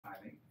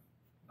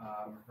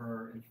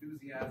Her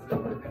enthusiasm,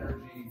 her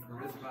energy,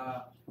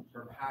 charisma,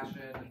 her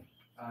passion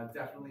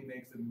definitely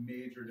makes a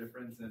major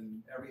difference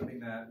in everything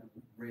that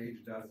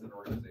Rage does as an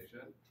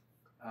organization.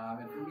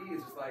 And for me,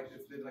 it's just like,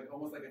 it's been like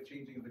almost like a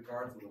changing of the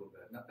guards a little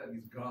bit. Not that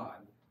he's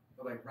gone,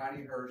 but like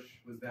Ronnie Hirsch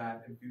was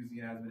that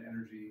enthusiasm and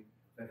energy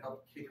that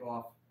helped kick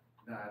off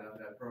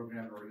that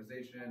program and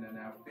organization. And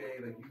now Faye,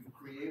 like you've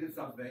created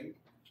something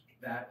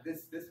that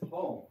this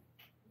home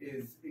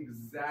is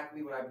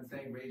exactly what I've been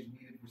saying Rage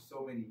needed for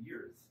so many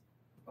years.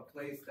 A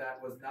place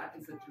that was not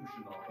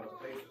institutional, but a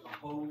place, a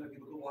home that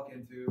people could walk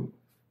into,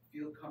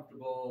 feel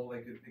comfortable,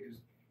 they could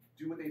just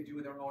do what they do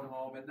in their own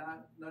home and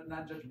not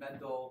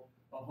judgmental,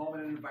 a home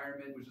and an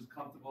environment which is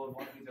comfortable and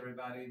welcoming to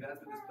everybody.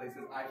 That's what this place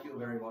is. I feel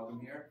very welcome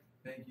here.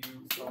 Thank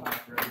you so much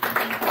for everything.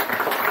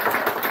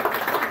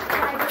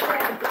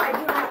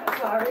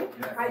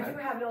 I do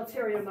have an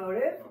ulterior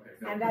motive,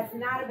 and that's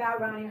not about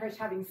Ronnie Hirsch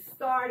having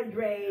started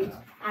Rage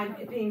and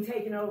it being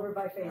taken over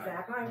by Faye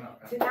Zakon.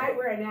 Tonight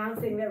we're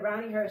announcing that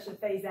Ronnie Hirsch and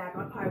Faye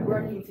Zakon are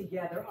working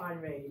together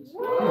on Rage.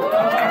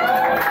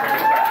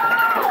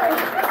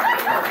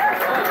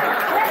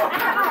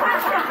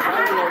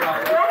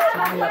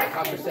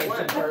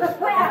 Conversation first.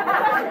 Did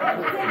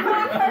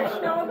Ronnie Hirsch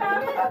know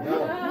about it?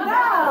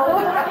 No.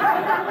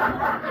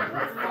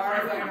 As far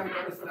as I know,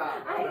 never stop.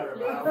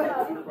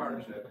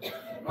 Partnership.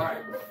 All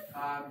right.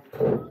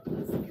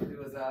 It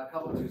was a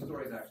couple of two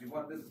stories actually.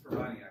 One, this is for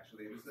Ronnie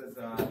actually. This is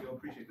you'll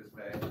appreciate this,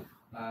 Faye.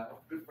 A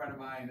good friend of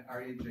mine,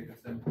 Ari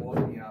Jacobson,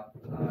 called me up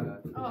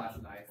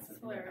last night and said,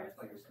 "I have to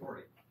tell your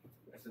story."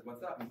 I said,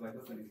 "What's up?" He's like,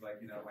 "Listen, my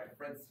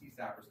friend C.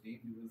 Saperstein,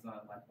 who was on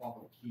off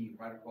of Keene,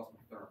 right across from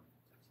Thurm,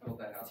 built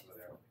that house over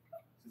there.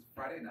 This is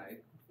Friday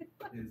night.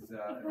 His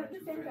at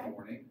 2:30 in the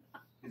morning,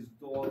 his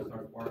dog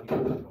starts barking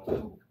at the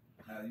dog.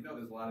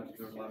 There's a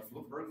lot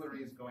of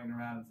burglaries going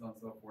around and so on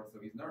and so forth, so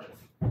he's nervous.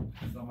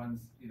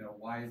 Someone's,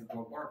 why is the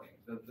dog barking?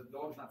 The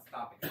dog's not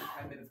stopping.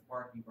 10 minutes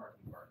barking.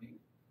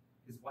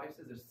 His wife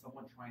says there's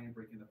someone trying to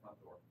break in the front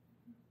door.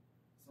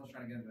 Someone's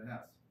trying to get into the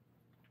house.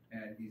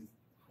 And he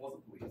calls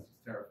the police.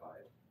 He's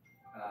terrified.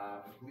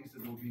 The police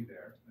says we'll be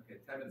there. Okay,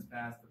 10 minutes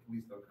pass, the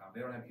police don't come.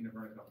 They don't have Ina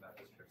Vernick up in that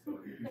district, so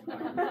the police are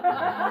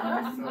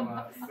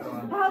not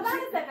coming. Hold on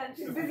a second.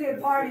 She's busy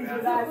at parties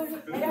with us.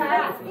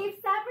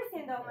 If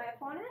Saperstein don't my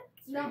opponent?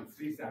 No.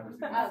 Three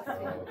Saperstein. Oh,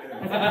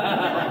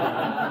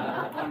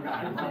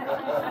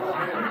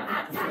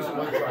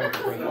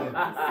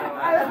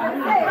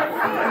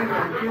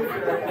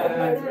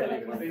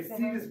 They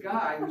see this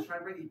guy who's trying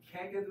to break. He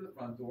can't get into the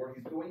front door.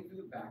 He's going through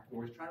the back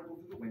door. He's trying to go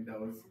through the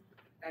windows,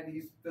 and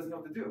he doesn't know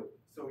what to do.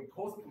 So he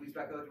calls the police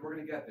back. They're like, "We're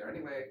going to get there."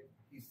 Anyway,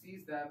 he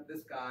sees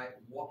this guy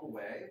walk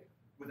away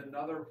with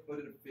another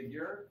hooded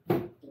figure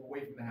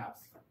away from the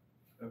house.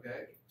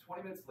 Okay.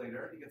 20 minutes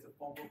later, he gets a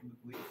phone call from the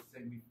police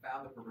saying we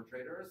found the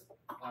perpetrators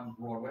on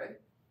Broadway,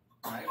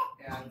 right?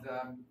 And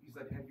he's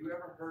like, "Have you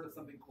ever heard of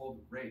something called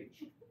Rage?"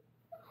 He's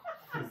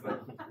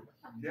like,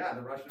 "Yeah,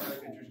 the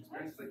Russian-American Jewish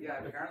experience." He's like,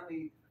 "Yeah,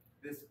 apparently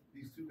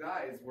these two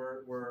guys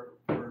were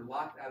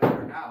locked out of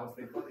their house.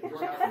 They thought that your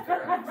house was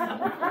their house,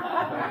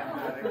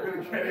 and they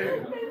couldn't get in.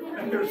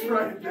 And they're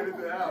trying to get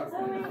into the house.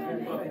 And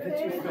they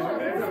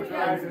ended up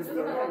driving into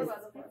the house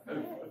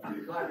at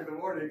 3 o'clock in the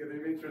morning, and they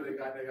made sure they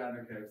got in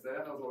okay. So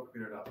that was all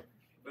cleared up.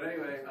 But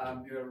anyway,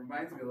 it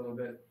reminds me a little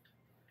bit.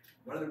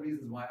 One of the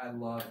reasons why I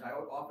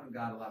often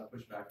got a lot of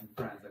pushback from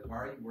friends, like, why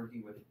are you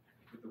working with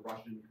the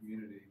Russian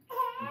community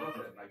in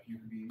Brooklyn? Like, you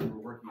were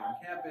working on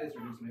campus,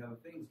 you're doing so many other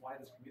things. Why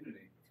this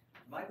community?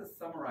 I'd like to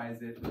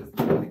summarize it with this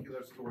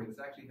particular story. This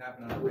actually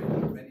happened on a radio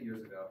trip many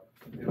years ago.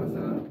 It was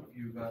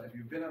if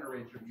you've been on a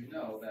radio trip, you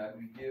know that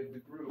we give the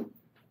group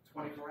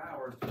 24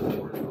 hours to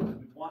support us.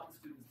 We want the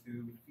students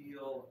to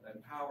feel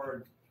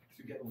empowered,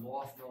 to get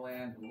lost in the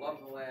land, to love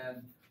the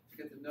land, to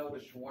get to know the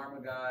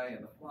shawarma guy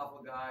and the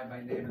falafel guy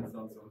by name and so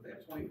on and so forth. They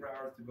have 24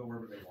 hours to go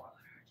wherever they want.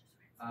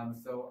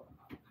 So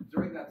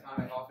during that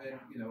time, I often,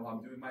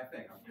 I'm doing my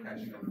thing. I'm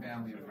catching up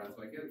family and friends.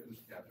 So I get into this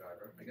cab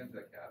driver. I get into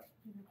that cab.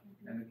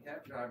 And the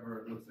cab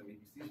driver looks at me.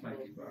 He sees my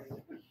kippah.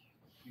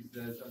 He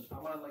says, "I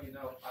want to let you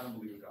know, I don't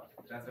believe in God."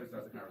 That's how he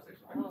starts the conversation.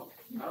 I'm like,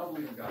 "I don't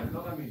believe in God."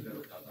 Don't let me do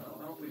it. I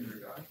don't believe in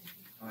your God.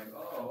 I'm like,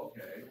 "Oh,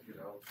 okay."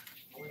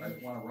 I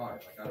just want to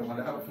ride. Like, I don't want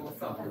to have a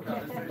philosophical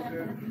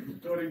conversation.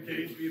 Don't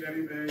engage me in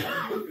anything.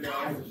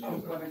 I just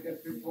want to get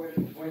to point A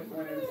to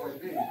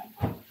point B.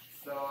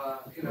 So, I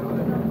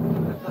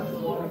thought this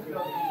was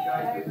these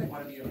guys didn't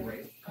want to be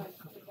embraced.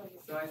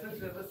 So I said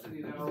to him, "Listen,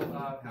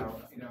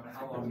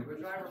 how long have you been a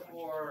driver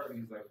for?"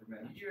 He's like, "For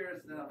many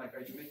years." And then I'm like,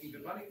 "Are you making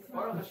good money?"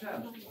 Baruch Hashem.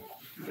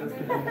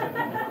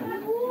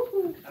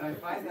 And I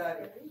find that,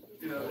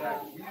 that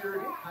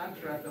weird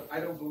contrast of I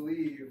don't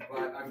believe,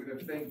 but I'm going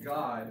to thank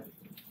God,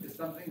 is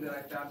something that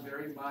I found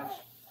very much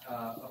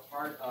a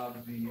part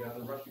of the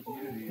Russian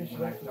community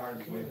when I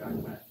started way back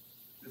when.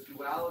 This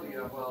duality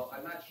of, well,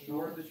 I'm not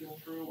sure this is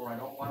true, or I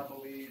don't want to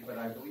believe, but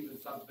I believe in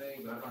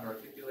something, but I don't know how to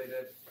articulate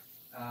it.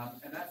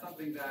 And that's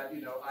something that,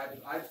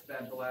 I've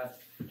spent the last,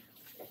 since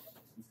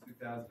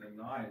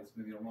 2009, it's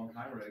going to be a long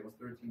time already, almost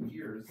 13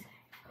 years,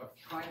 of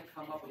trying to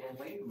come up with a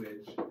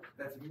language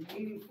that's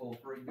meaningful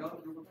for a young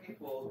group of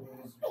people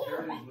whose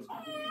heritage was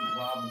completely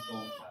robbed and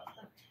stolen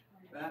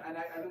from them. And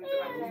I believe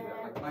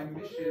that. Like my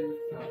mission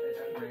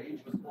at Rage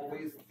was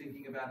always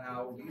thinking about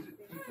how these are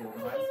people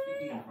that I'm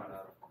speaking in front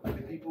of,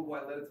 the people who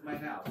I led into my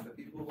house, the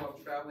people who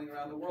I'm traveling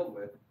around the world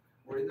with,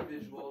 were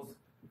individuals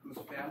whose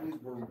families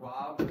were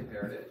robbed of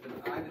heritage, and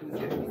I'm in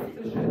this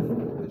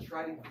position to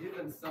try to give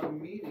them some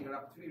meaning, an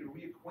opportunity to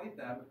reacquaint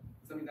them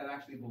with something that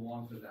actually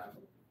belonged to them.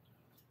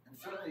 And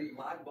certainly,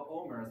 Lag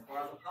BaOmer, as far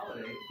as a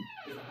holiday,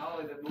 is a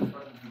holiday that most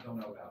Jews don't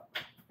know about.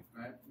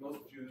 Right?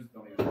 Most Jews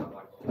don't even know about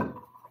Lag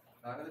BaOmer.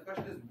 And the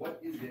question is, what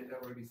is it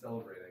that we're going to be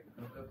celebrating?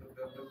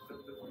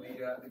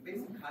 The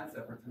basic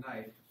concept for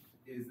tonight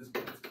is this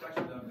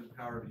question of the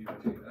power of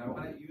unity. And I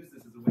want to use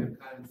this as a way of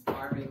kind of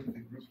inspiring the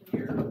group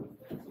here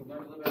to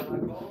learn a little bit about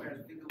Lag BaOmer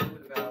and think a little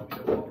bit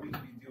about what we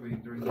can be doing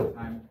during this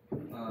time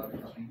of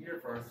the year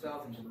for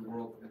ourselves and for the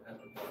world at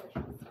large.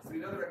 So we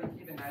know that Rabbi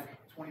Kiva had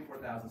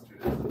 24,000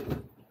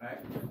 students, right?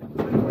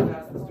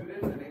 24,000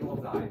 students, and they all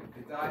died.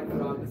 They died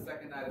from the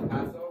second night of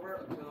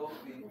Passover until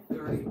the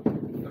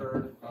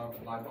 33rd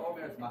of Lag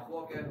BaOmer. It's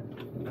machloket.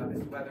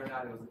 This is whether or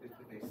not if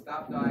they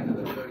stopped dying on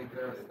the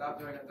 33rd, they stopped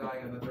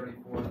dying on the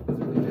 34th. It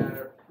doesn't really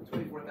matter.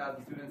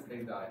 24,000 students, they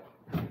died.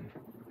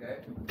 Okay?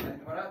 And the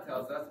Gemara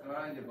tells us,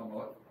 Gemara in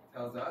Ibragimov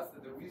tells us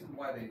that the reason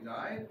why they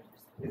died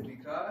is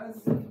because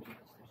it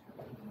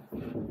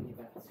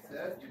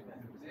says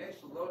they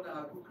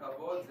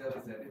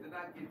did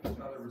not give each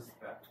other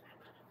respect.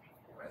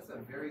 Right? That's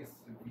a very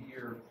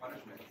severe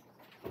punishment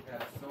to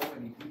have so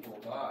many people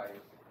die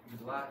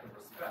because lack of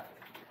respect.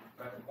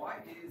 Right? Why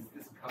is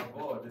this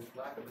kavod, this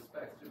lack of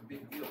respect, such a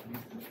big deal for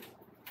these students?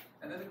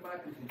 And then the Gemara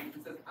continues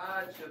and says,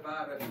 Ad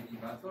Sheva Rabbi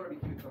Kiva, until Rabbi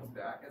Kiva comes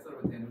back, that's sort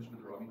of a Danush with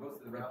the Rome. He goes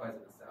to the rabbis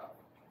of the south,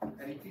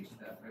 and he teaches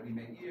them, Rabbi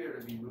Meir,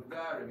 Rabbi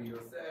Yehuda, Rabbi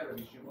Yosef,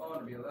 Rabbi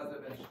Shimon, Rabbi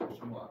Elazar, and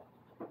Shmuel.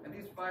 And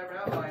these 5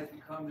 rabbis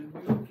become the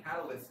new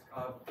catalyst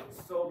of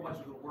so much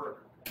of the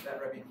work that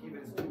Rabbi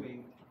Kiva is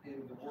doing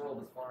in the world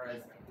as far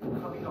as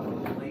coming up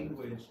with a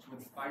language to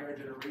inspire a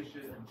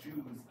generation of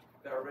Jews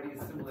that are already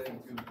assimilating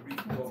to Greek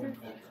Roman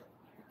culture.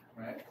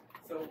 Right?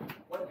 So,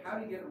 how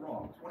do you get it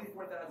wrong?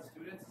 24,000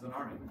 students is an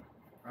army,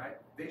 right?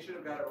 They should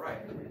have got it right.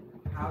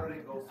 How did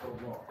it go so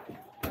wrong?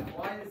 And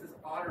why is this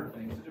honor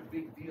thing such a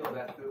big deal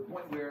that to the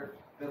point where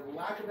the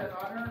lack of that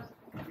honor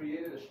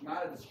created a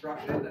shema of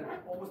destruction that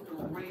almost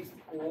erased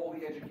all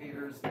the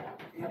educators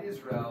in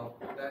Israel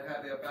that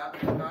had the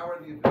power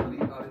and the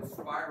ability of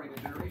inspiring a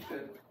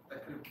generation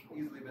that could have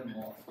easily been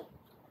lost.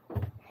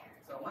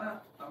 So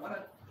I want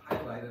to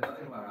highlight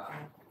another Gemara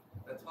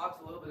that talks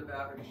a little bit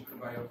about Rabbi Shimon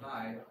Bar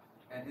Yochai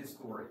and his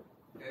story.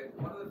 Okay?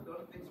 One of the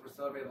things we're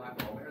celebrating Lag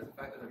BaOmer is the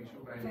fact that Rabbi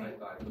Shimon Bar Yochai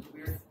died. It's a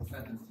weird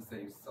sentence to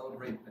say you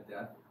celebrate a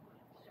death.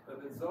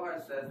 But the Zohar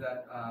says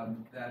that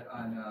on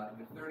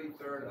the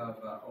 33rd of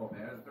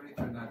Omer, the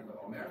 33rd night of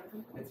Omer,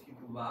 it's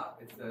Hidulah,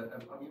 it's a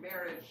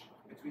marriage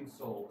between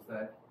souls.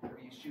 That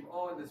Rabbi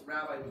Shimon, this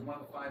rabbi, who was one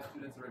of the 5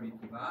 students of Rabbi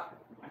Kiva,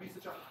 reached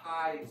such a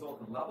high,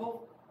 exalted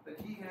level that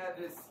he had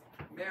this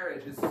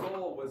marriage. His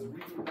soul was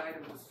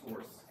reunited with the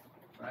source,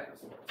 right? Of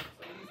source.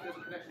 So there's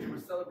a connection.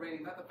 We're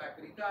celebrating not the fact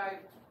that he died,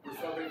 we're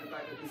celebrating the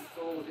fact that his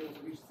soul was able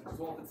to reach this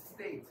exalted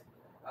state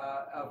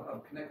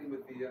of connecting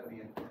with the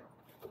infinite.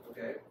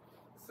 Okay?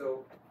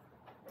 So,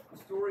 his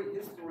story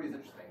is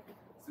interesting.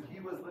 So he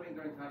was living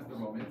during times of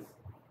the Romans.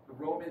 The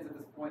Romans at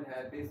this point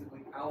had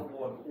basically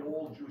outlawed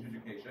all Jewish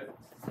education.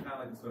 This is kind of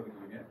like the Soviet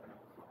Union.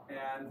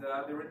 And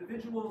there were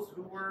individuals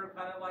who were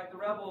kind of like the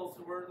rebels,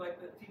 who were like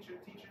the teaching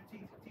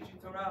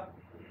Torah.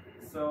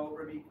 So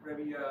Rabbi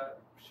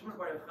Shimon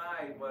Bar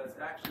Yochai was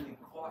actually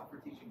caught for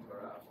teaching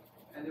Torah,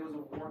 and there was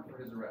a warrant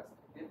for his arrest,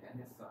 him and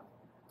his son.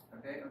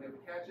 Okay, and they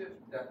would catch it,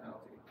 death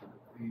penalty.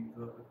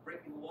 The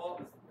breaking the law,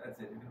 that's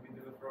it. You're going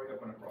to throw you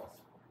up on a cross.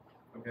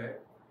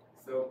 Okay?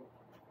 So,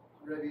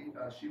 Rabbi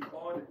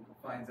Shimon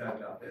finds out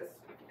about this,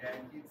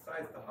 and he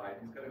decides to hide.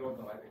 He's going to go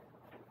into hiding.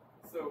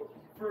 So,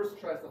 he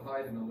first tries to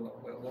hide in a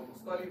local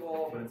study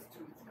hall, but it's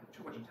too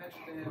much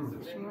attention to him.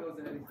 So then he goes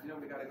in and he's,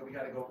 we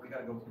gotta go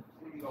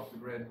completely off the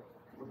grid.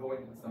 We're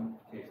going into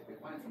some cave. They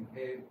find some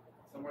cave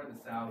somewhere in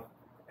the south,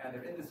 and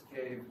they're in this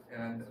cave,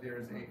 and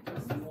there's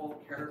a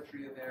small carrot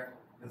tree in there.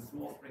 There's a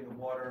small spring of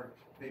water.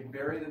 They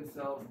bury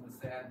themselves in the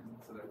sand,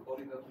 so their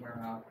clothing doesn't wear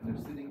out, and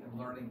they're sitting and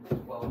learning for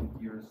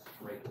 12 years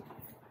straight.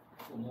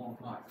 It's a long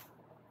time.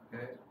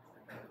 Okay?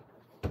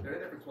 They're in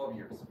there for 12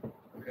 years.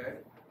 Okay?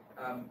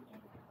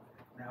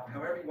 Now,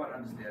 however you want to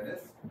understand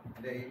this,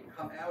 they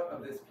come out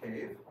of this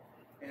cave,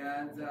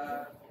 and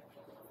the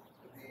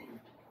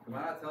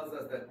Gemara tells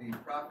us that the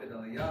prophet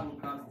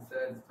Eliyahu comes and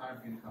says, it's time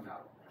for you to come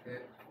out. Okay?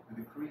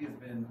 The decree has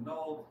been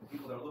annulled. The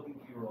people that are looking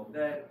for you are all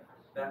dead.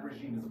 That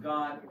regime is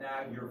gone.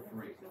 Now you're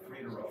free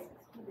to roam.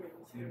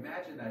 So you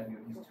imagine that these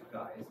 2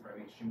 guys,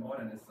 Rabbi Shimon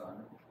and his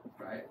son,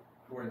 right,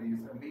 who are these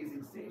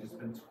amazing sages,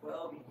 spend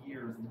 12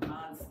 years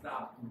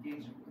non-stop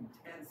engaged in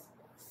intense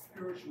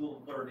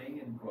spiritual learning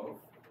and growth.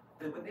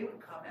 Then when they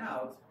would come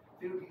out,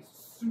 they would be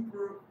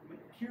super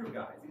mature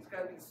guys. These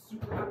guys would be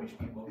super outreach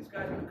people. These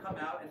guys would come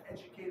out and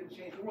educate and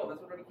change the world.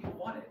 That's what Rabbi Kiva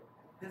wanted.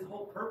 his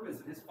whole purpose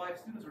and his 5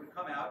 students were to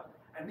come out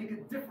and make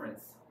a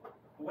difference. But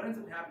what ends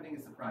up happening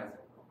is surprising.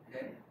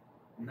 Okay?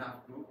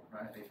 Nafku,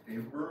 right? They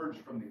emerge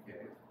from the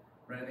cave,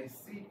 right? And they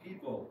see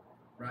people,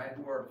 right,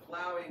 who are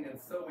plowing and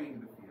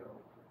sowing the field.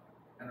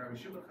 And Rabbi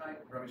Shimon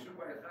Bar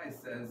Yochai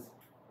says,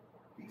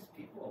 these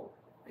people,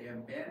 they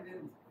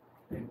abandoned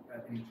an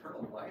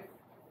eternal life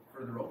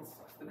for their own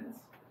sustenance.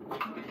 The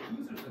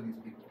losers are these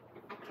people,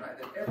 right?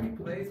 That every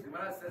place,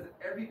 Gemara says that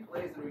every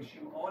place that Rabbi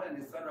Shimon and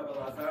his son Rabbi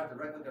Elazar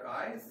directed their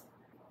eyes,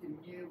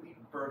 immediately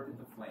burnt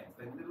into flames.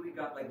 They literally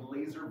got like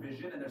laser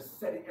vision and they're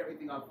setting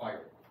everything on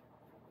fire,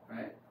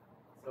 right?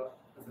 So,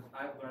 listen,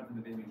 I've learned from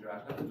the Beit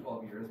Midrash, not for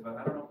 12 years, but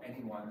I don't know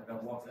anyone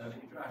that walks out of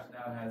the Midrash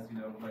now has,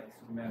 like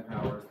Superman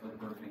powers to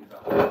burn things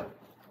up.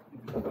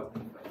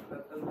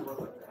 That doesn't work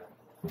like that.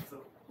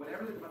 So,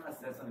 whenever the Gemara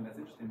says something that's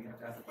interesting, we have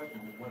to ask the question,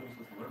 what are we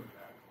supposed to learn from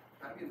that?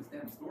 How do we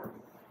understand the story?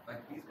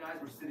 Like, these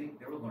guys were sitting,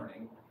 they were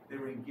learning, they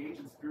were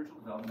engaged in spiritual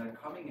development, they're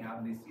coming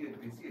out and they see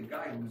a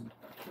guy who's,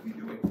 what's he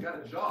doing? He's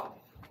got a job,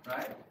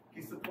 right?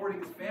 He's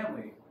supporting his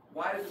family.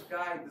 Why does this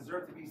guy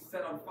deserve to be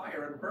set on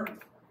fire and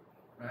burnt,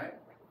 right?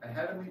 A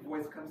heavenly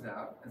voice comes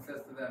out and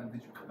says to them,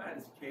 did you come out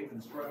of this cave to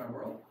destroy my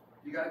world?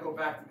 You got to go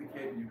back to the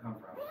cave that you come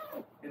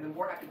from. In the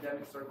more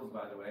academic circles,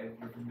 by the way, if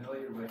you're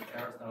familiar with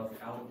Aristotle's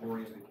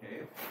allegory of the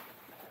cave,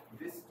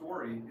 this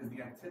story is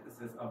the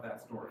antithesis of that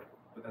story,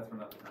 but that's for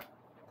another time.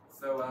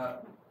 So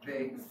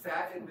they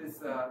sat in this,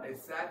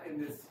 it's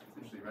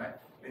interesting, right?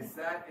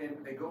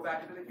 They go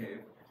back into the cave,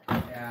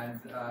 and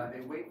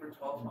they wait for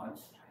 12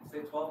 months. You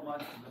say 12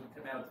 months is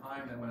the amount of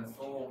time that when a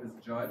soul is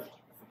judged,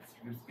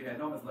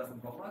 no, it's less than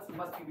 12 months. It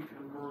must be we can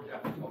emerge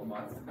after 12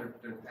 months. And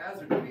as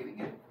they're debating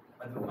it,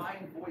 a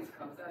divine voice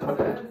comes out and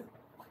says,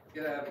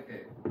 get out of the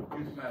cave. You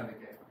come out of the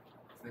cave.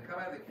 So they come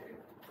out of the cave.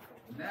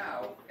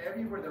 Now,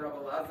 everywhere that Rabbi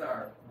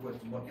Elazar would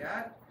look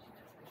at,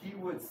 he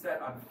would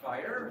set on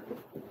fire,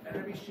 and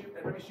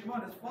Rabbi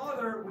Shimon, his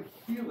father, would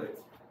heal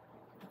it.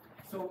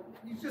 So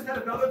you just had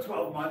another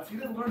 12 months. You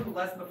didn't learn the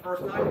lesson the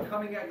first time. You're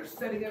coming out, you're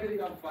setting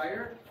everything on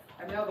fire.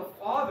 And now the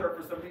father,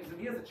 for some reason,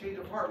 he has a change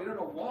of heart. We don't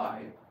know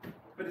why.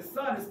 But his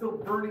son is still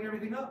burning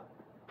everything up.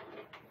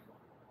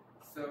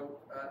 So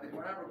the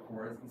Gemara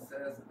records and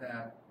says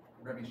that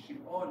Rabbi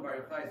Shimon Bar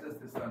Yochai says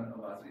to his son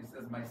Elazar, he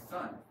says, my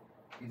son,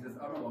 he says,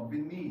 Amalo,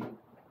 Bini,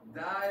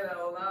 Dai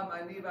la'olam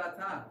ani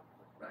v'ata.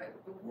 Right?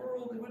 The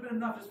world, it would have been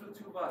enough just for the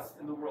two of us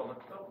in the world.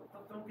 Like,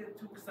 don't get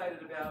too excited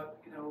about,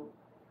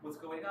 what's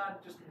going on.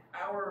 Just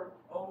our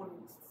own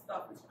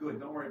stuff, it's good.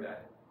 Don't worry about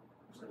it.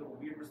 It's like a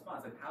weird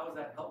response. Like, how is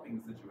that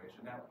helping the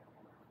situation? Now,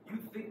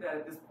 you'd think that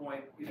at this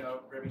point,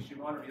 Rabbi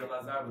Shimon or Rabbi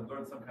Elazar would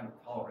learn some kind of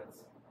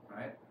tolerance,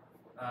 right?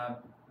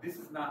 This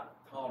is not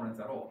tolerance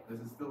at all. This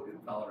is still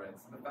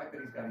intolerance. And the fact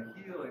that he's got to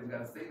heal, and he's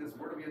got to say this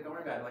word of don't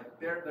worry about it. Like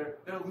they're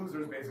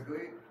losers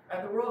basically,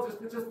 and the world's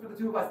it's just for the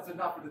two of us. It's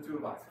enough for the two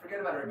of us. Forget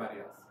about everybody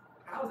else.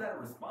 How is that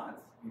a response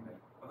even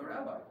from the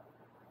rabbi?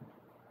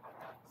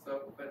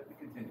 So, but it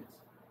continues.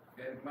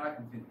 Okay, the Gemara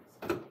continues,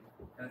 and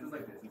it says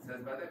like this. It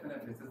says,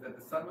 it says that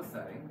the sun was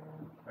setting,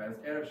 right? It's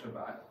Erev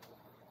Shabbat.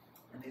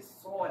 And they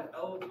saw an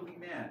elderly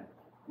man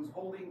who's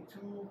holding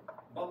 2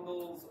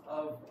 bundles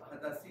of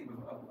hadassim,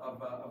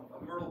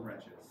 of myrtle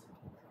branches,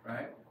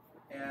 right?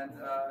 And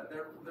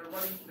they're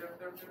running.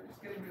 It's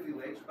getting really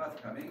late. Shabbat's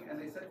coming, and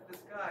they said to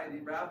this guy, the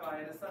rabbi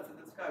and his son said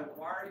to this guy,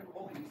 "Why are you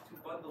holding these 2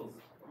 bundles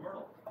of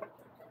myrtle?"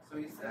 So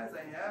he says,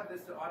 "I have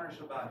this to honor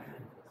Shabbat."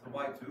 So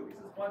why 2? He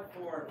says, one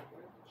for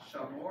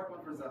Shamor,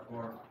 one for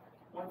Zachor,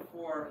 one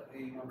for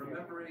the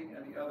remembering,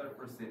 and the other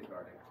for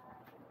safeguarding.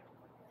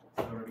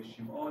 So Rabbi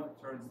Shimon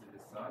turns to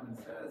his son and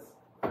says,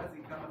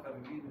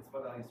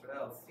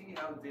 see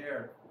how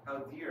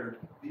dear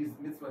these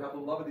mitzvot, how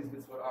beloved these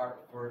mitzvot are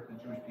for the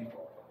Jewish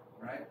people,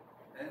 right?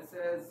 And it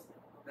says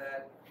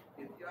that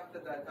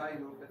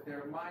that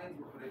their minds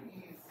were put at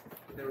ease,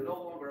 that they were no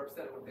longer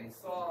upset at what they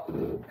saw,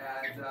 and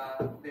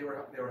they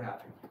were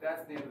happy.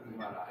 That's the end of the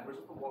Gemara. And we're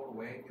supposed to walk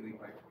away feeling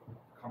like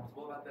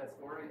comfortable about that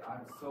story.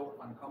 I'm so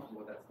uncomfortable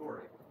with that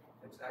story.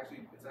 It's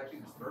actually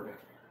disturbing.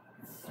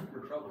 It's super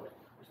troubling.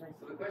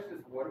 So the question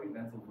is, what are we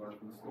meant to learn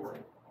from the story,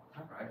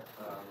 right?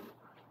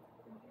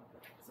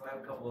 So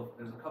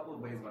there's a couple of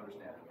ways of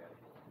understanding it.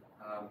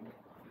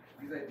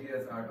 These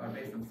ideas are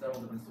based on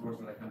several different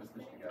sources that I kind of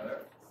stitched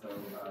together. So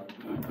let's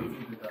see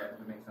if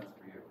it makes sense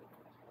for you.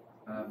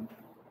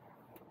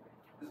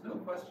 There's no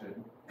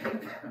question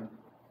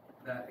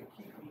that a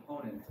key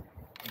component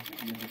of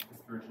Judaism is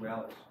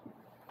spirituality,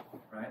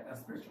 right? Now,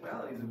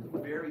 spirituality is a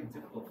very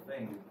difficult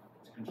thing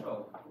to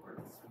control.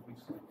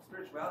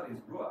 Spirituality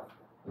is ruach.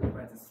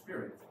 Right, it's a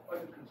spirit. It's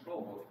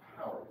uncontrollable. It's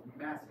power. It's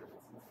massive.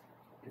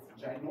 It's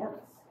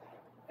ginormous.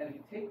 And if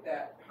you take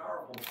that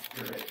powerful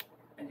spirit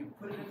and you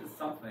put it into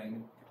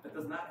something that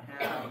does not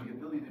have the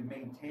ability to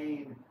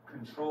maintain,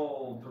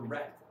 control,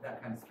 direct that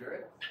kind of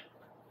spirit,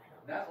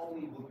 not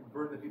only will you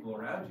burn the people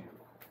around you,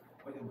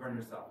 but you'll burn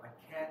yourself. I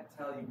can't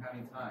tell you how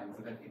many times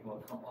I've had people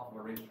have come off of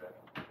a race trip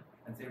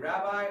and say,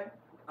 "Rabbi,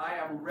 I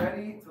am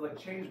ready to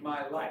change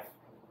my life."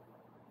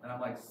 And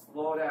I'm like,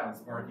 "Slow down,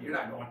 Sparky. You're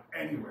not going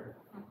anywhere."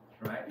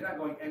 Right? You're not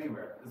going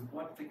anywhere. There's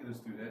one particular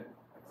student,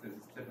 I This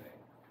is Tiffany.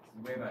 This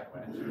is way back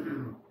when. She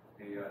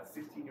was a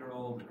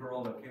 16-year-old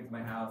girl that came to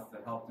my house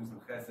to help do some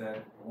chesed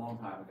a long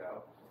time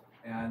ago.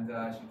 And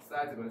she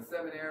decided to go to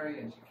seminary,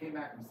 and she came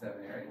back from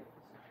seminary.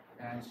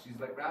 And she's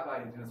like,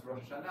 Rabbi, it's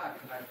Rosh Hashanah.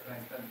 Can I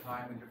spend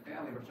time with your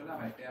family? Rosh Hashanah,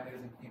 my family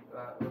doesn't keep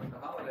the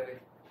holiday.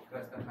 Can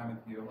I spend time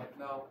with you? I'm like,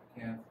 no,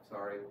 can't.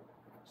 Sorry.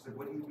 She's like,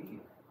 what do you mean?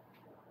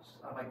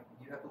 I'm like,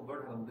 you have to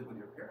learn how to live with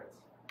your parents.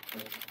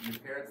 Like, your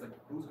parents, like,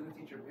 who's going to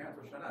teach your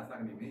parents Rosh Hashanah? It's not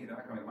going to be me. They're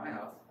not coming to my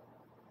house.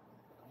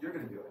 You're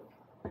going to do it.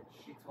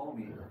 She told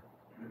me a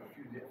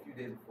few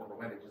days before her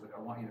wedding, she's like, I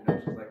want you to know.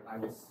 She's like, I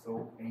was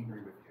so angry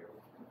with you.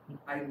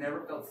 I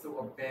never felt so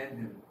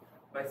abandoned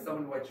by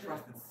someone who I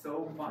trusted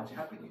so much.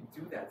 How could you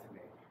do that to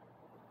me?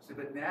 She said,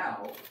 but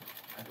now,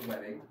 at the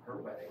wedding, her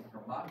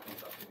mom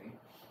comes up to me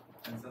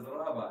and says,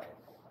 Rabbi,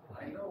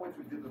 I know what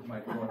you did with my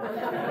daughter.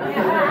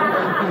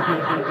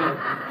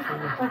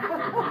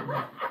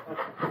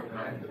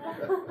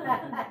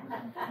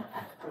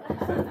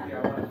 She said to me, I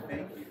want to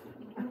thank you.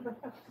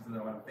 She said,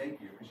 I want to thank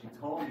you, because she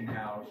told me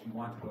how she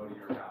wanted to go to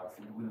your house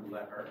and you wouldn't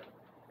let her.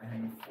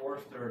 And you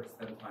forced her to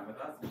spend time with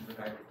us. And she's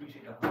like, I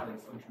appreciate the holiday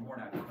so much more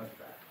now because of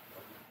that.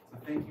 So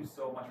thank you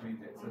so much for what you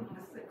did. So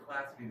this is a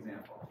classic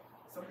example.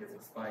 Someone gets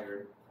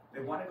expired, they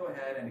want to go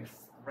ahead and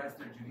express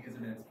their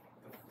Judaism in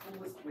the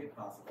fullest way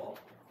possible,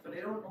 but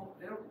they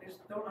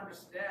just don't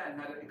understand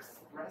how to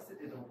express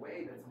it in a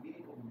way that's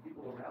meaningful to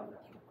people around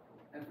them.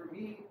 And for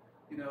me,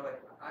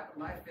 like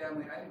my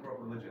family, I didn't grow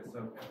up religious,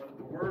 so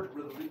the word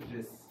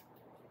religious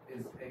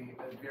is a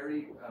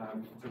very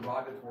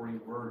derogatory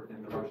word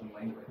in the Russian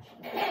language.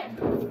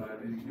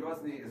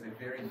 Yosny is a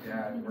very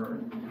bad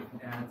word.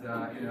 And,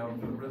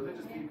 the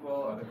religious people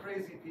are the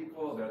crazy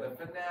people, they're the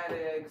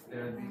fanatics,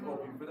 they're the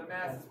opium for the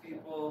masses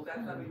people.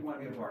 That's not what you want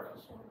to be a part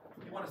of.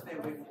 You want to stay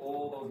away from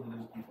all those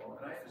religious people.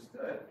 And I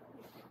understood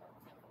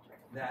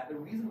that the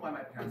reason why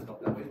my parents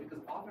felt that way is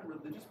because often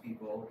religious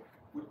people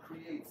would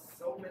create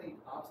so many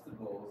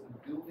obstacles in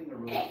building a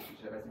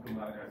relationship. I think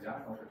I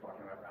don't know what you're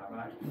talking about,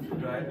 Rabbi,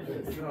 right?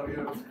 So,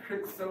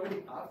 create so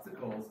many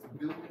obstacles to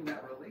building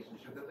that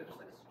relationship that they're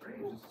just like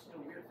strange. It's just a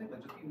weird thing.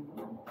 Like, just be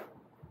normal,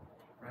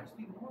 right? Just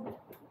be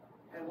normal.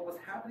 And what was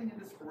happening in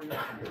this story was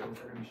that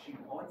Rabbi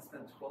Shimon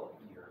spent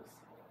 12 years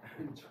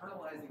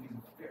internalizing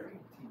these very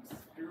deep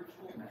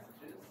spiritual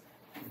messages,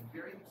 these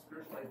very deep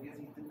spiritual ideas.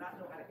 He did not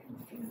know how to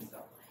contain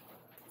himself.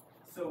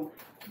 So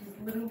he's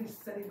literally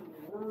setting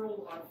the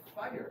world on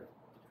fire.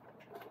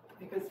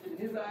 Because in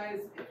his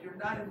eyes, if you're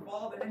not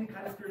involved in any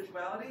kind of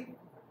spirituality,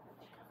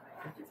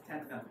 it's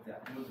tantamount to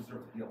death. You don't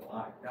deserve to be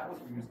alive. That was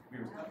where he was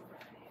coming from.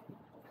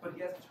 But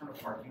he has to turn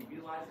apart. He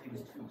realized he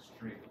was too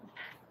extreme.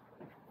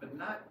 But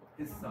not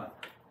his son.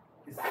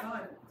 His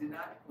son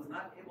was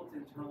not able to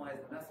internalize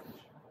the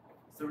message.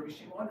 So Rabbi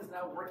Shimon is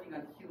now working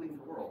on healing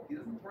the world. He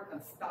doesn't work on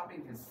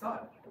stopping his son,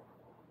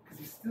 because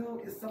he still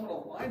is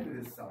somewhat aligned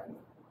with his son.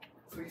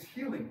 So he's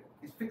healing,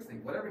 he's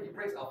fixing. Whatever he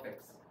breaks, I'll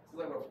fix. This is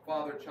like a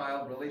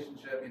father-child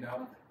relationship,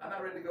 I'm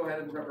not ready to go ahead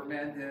and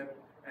reprimand him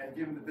and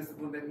give him the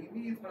discipline that he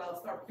needs, but I'll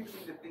start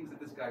fixing the things that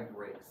this guy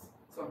breaks.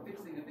 So I'm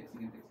fixing and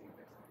fixing and fixing and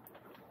fixing.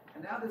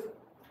 And now there's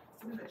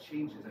something that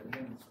changes at the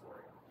end of the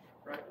story,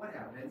 right? What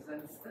happens?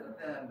 And instead of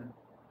them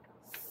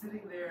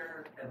sitting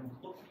there and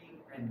looking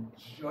and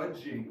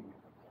judging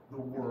the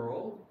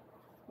world,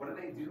 what do?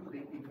 They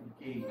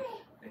engage.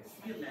 They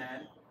see a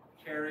man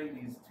carrying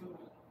these two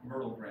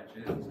myrtle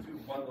branches, these two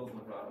bundles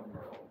of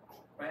myrtle,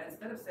 right?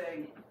 Instead of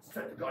saying,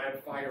 set the guy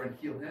on fire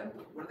and kill him,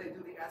 what do?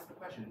 They ask the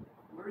question,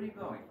 where are you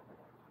going?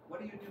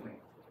 What are you doing?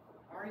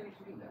 Why are you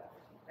doing that?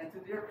 And to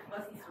their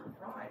pleasant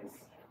surprise,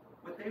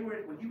 what he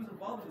was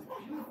involved in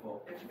was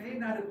beautiful. It may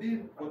not have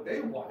been what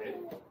they wanted,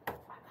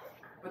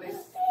 but they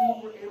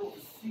still were able to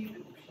see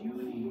the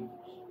beauty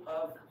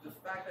of the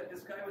fact that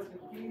this guy was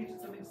engaged in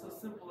something so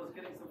simple as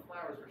getting some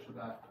flowers for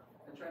Shabbat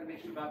and trying to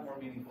make Shabbat more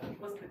meaningful. He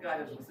wasn't the guy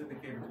that was in the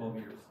cave for 12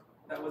 years.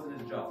 That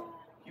wasn't his job.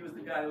 He was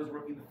the guy that was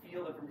working the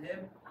field, and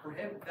for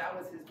him, that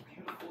was his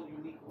beautiful,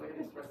 unique way of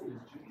expressing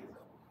his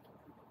Judaism.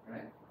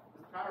 Right? It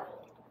was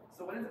powerful.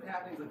 So what ends up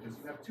happening is like this.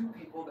 You have two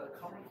people that are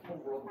coming from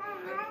a world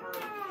hyper,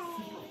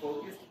 super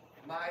focused,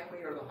 my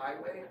way or the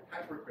highway,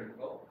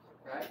 hypercritical,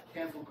 right?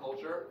 Cancel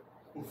culture,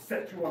 will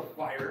set you on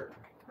fire,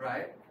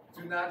 right?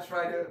 Do not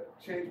try to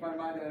change my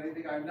mind on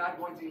anything. I'm not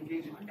going to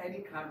engage in any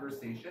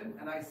conversation,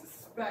 and I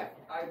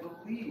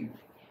believe,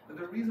 that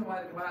the reason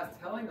why the Gemara is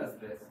telling us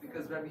this is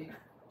because Rabbi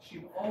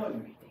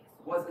Shimon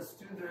was a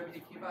student of Rabbi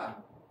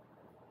Akiva,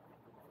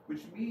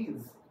 which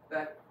means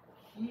that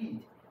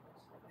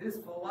his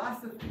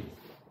philosophy,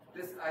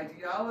 this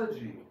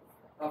ideology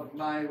of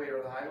my way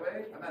or the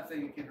highway, I'm not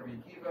saying you can't Rabbi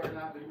Akiva or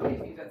not, but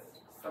maybe that's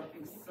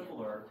something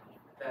similar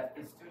that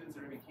the students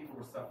of Rabbi Akiva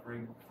were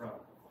suffering from.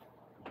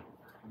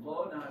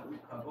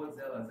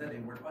 They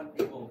were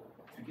unable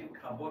to give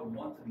kavod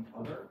one to the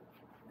other.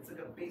 It's like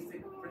a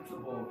basic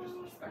principle of just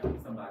respecting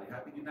somebody. How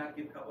can you not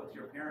give kavod to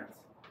your parents?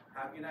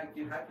 How can you not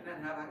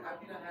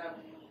have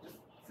just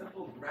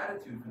simple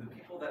gratitude for the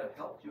people that have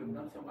helped you and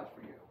done so much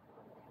for you?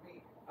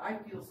 I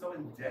feel so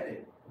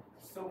indebted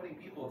so many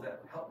people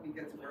that helped me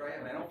get to where I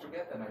am. I don't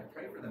forget them. I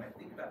pray for them. I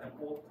think about them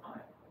all the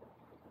time.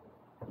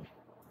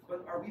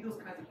 But are we those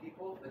kinds of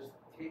people that just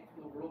take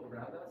from the world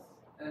around us?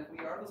 And if we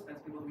are those kinds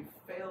of people, we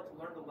fail to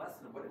learn the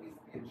lesson of what it means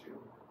to be a Jew.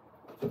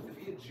 To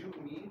be a Jew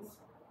means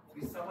to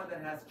be someone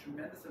that has a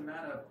tremendous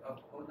amount of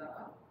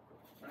hona'ah,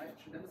 right?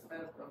 Tremendous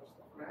amount of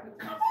gratitude,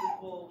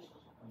 simple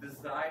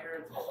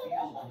desire to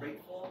feel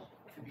grateful,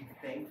 to be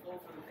thankful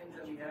for the things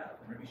that we have.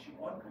 And Rabbi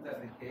Shimon comes out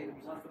of the cave and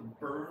he wants to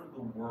burn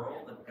the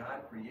world that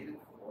God created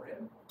for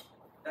him.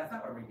 That's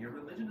not why we're here.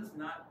 Religion is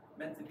not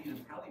meant to be the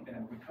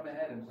Taliban. We come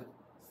ahead and just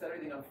set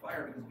everything on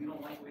fire because we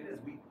don't like the way it is.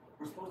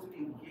 We're supposed to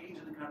be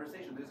engaged in the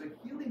conversation. There's a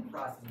healing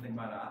process in the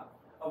Gemara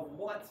of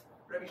what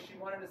Rabbi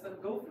Shimon and his son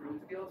go through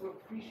to be able to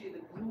appreciate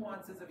the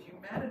nuances of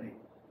humanity.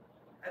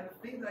 And the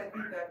thing that I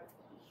think that,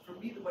 for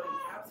me, what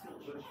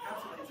encapsulates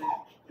it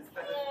is the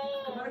fact that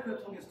the Gemara could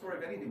have told me a story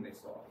of anything they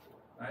saw.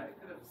 Right? They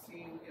could have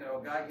seen, a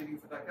guy giving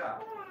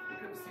tzedakah. They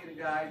could have seen a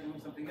guy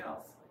doing something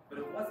else. But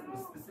it wasn't. It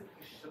was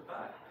specifically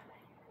Shabbat.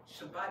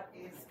 Shabbat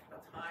is a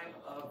time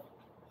of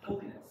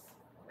holiness.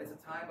 It's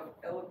a time of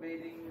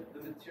elevating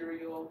the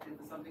material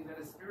into something that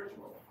is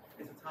spiritual.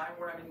 It's a time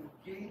where I'm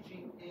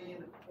engaging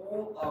in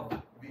all of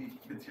the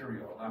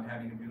material. I'm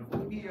having a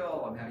beautiful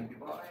meal. I'm having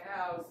people at my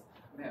house.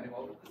 I'm having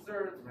all the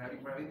desserts. We're having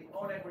the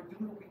oneg. We're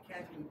doing what we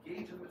can to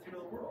engage in the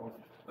material world.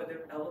 But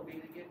they're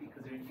elevating it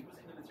because they're using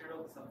the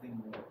material to something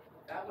more.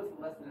 That was the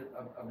lesson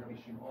of Rabbi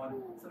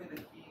Shimon, something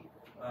that he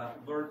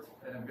learned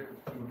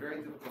through very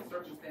difficult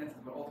circumstances,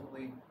 but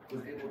ultimately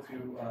was able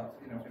to,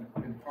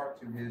 impart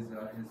to his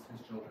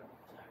children.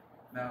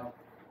 Now,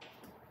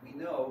 we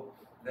know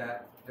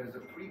that there's a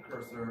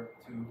precursor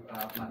to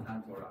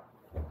Matan Torah,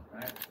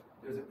 right?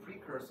 There's a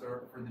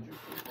precursor for the Jewish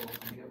people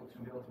to be able to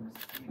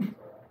receive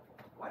Torah.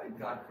 Why did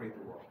God create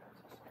the world?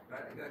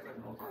 Right?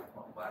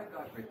 Why did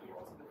God create the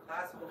world? So the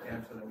classical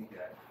answer that we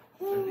get,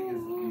 which I think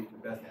is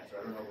the best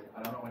answer.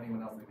 I don't know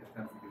anyone else that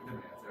attempts to give a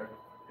different answer.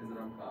 Is it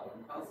Ramchal?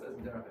 Ramchal says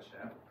in Derech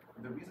Hashem,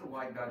 the reason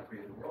why God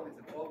created the world, he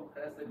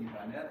said,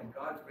 and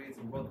God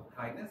creates a world of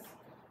kindness,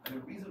 and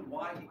the reason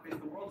why he creates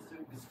the world is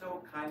to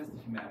bestow kindness to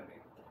humanity.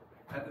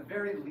 At the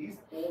very least,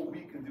 all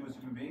we can do as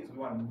human beings, we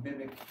want to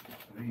mimic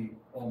the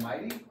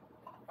Almighty.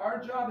 Our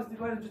job is to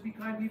go ahead and just be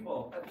kind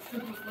people at the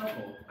simplest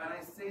level. And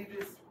I say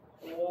this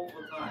all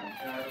the time.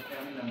 And I have a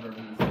family member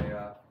who's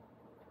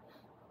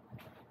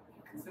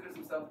considers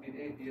himself to be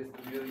an atheist,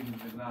 but really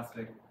he's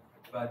agnostic.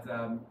 But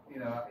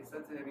I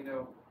said to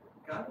him,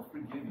 God will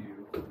forgive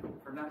you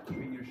for not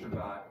keeping your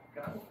Shabbat.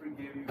 God will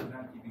forgive you for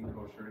not keeping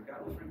kosher.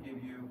 God will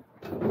forgive you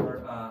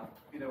for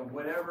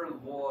whatever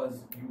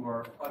laws you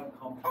are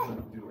uncomfortable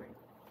with doing.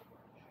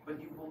 But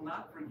He will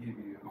not forgive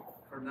you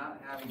for not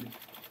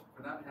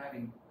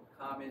having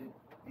common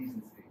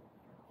decency.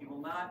 He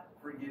will not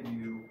forgive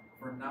you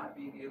for not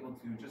being able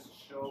to just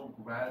show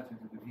gratitude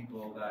to the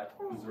people that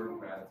deserve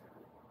gratitude.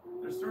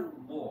 There's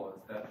certain laws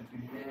that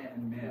between man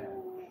and man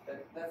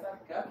that's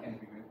not, God can't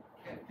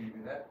forgive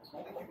you that.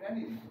 Only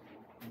humanity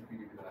can forgive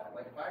you that.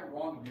 Like if I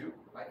wronged you,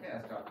 I can't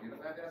ask God to forgive us.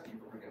 I have to ask you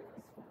for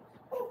forgiveness.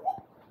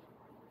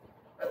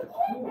 At the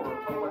core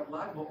of what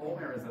Lag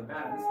BaOmer is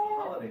about, this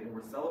holiday that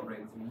we're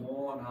celebrating, this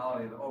long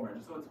holiday of the Omer,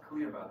 just so it's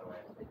clear, by the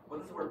way, what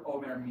does the word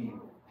Omer mean?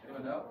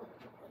 Anyone know?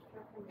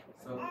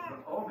 So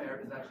the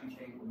Omer is actually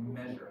a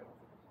measure,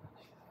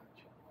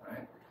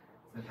 right?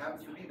 So it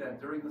happens to be that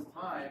during this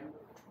time,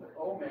 the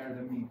Omer,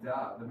 the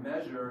Midah, the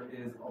measure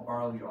is a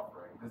barley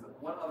offering. There's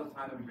one other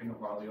time that we bring a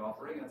barley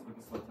offering, and that's with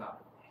the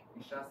Sotah.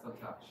 Isha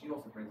Sotah, she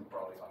also brings a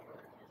barley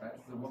offering, right?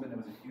 This is a woman that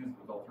was accused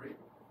of adultery.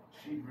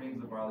 She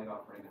brings a barley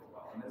offering as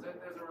well. And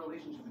there's a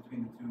relationship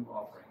between the two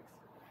offerings.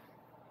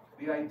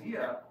 The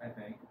idea, I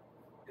think,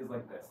 is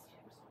like this.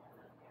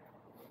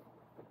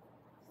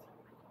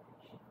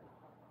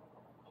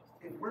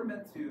 If we're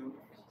meant to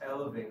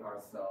elevate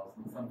ourselves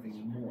in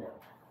something more,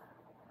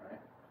 right?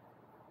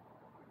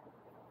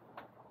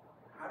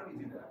 How do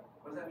we do that?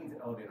 What does that mean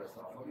to elevate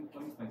ourselves? Let me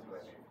explain to you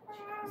what I mean.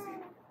 You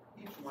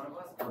see, each one of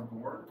us are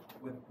born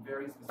with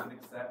very specific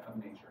set of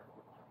nature,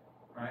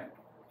 right?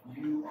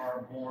 You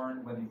are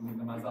born, whether you believe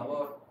in the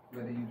mazalot,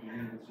 whether you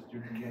believe it's just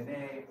your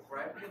DNA,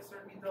 right? We have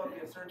certain midot, we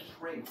have certain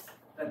traits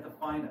that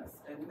define us,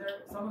 and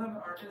some of them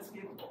are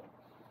inescapable,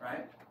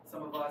 right?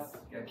 Some of us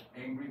get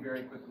angry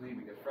very quickly,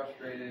 we get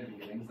frustrated, we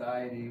get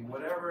anxiety,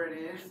 whatever it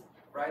is,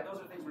 right?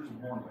 Those are things we're just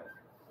born with.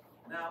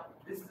 Now,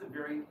 this is a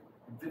very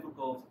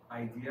difficult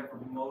idea for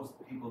most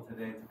people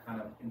today to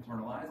kind of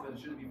internalize, but it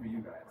shouldn't be for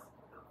you guys.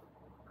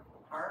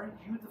 Are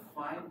you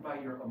defined by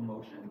your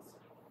emotions?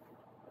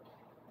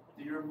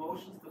 Do your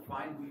emotions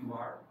define who you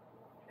are?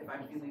 If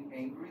I'm feeling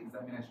angry, does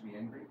that mean I should be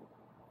angry?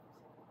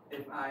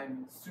 If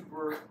I'm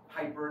super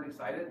hyper and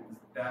excited,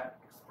 does that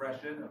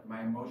expression of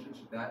my emotion,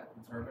 should that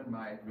determine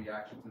my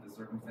reaction to the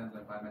circumstance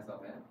that I find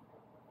myself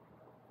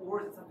in?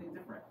 Or is it something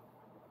different?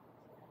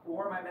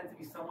 Or am I meant to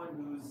be someone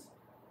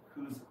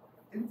whose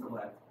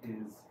intellect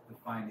is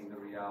defining the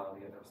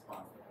reality of the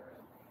response that they're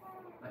in?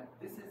 Like,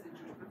 this is a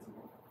Jewish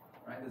principle,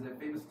 right? There's a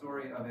famous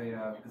story of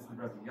this is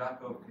Rabbi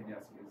Yaakov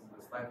Kanievsky. This is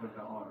the Stifler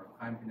Gaon, or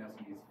Chaim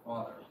Kanievsky's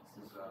father.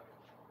 This is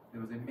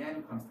there was a man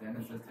who comes to him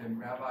and says to him,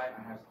 Rabbi,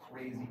 I have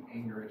crazy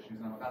anger issues,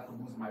 and I'm about to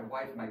lose my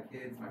wife, my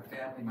kids, my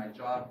family, my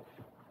job,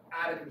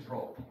 out of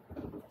control.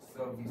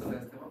 So he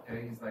says to him,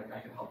 okay, he's like, I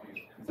can help you.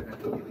 He's like, I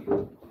can heal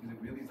you. He's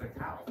like, really? He's like,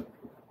 how?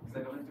 He's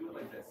like, I'm going to do it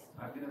like this.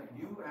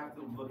 You have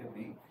to look at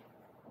me,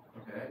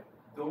 okay?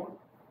 Don't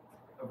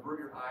avert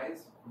your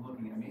eyes from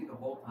looking at me the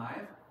whole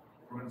time.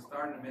 We're going to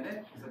start in a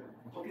minute. He's like,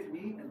 look at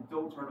me and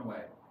don't turn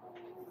away.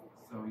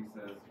 So he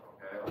says,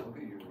 okay, I'll look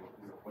at you.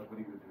 He's like, what are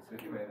you going to do? So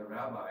anyway, the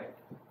rabbi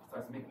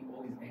starts making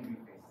all these angry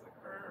faces,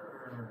 like,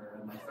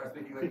 and like starts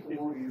making like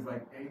all these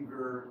like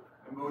anger,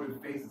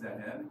 emotive faces at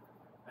him.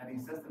 And he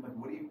says to him, like,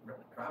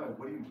 Rabbi,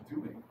 what are you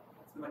doing?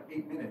 It's been like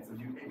 8 minutes of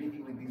you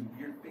making like these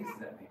weird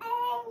faces at me.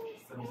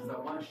 So he says, I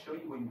want to show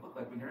you what you look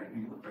like when you're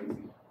angry. You look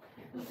crazy.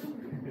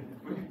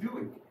 What are you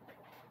doing?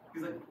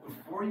 He's like,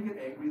 before you get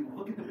angry,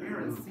 look in the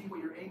mirror and see what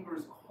your anger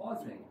is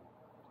causing.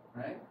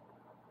 Right?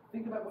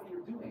 Think about what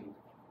you're doing.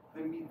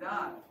 The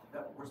midah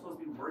that we're supposed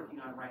to be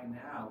working on right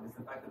now is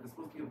the fact that there's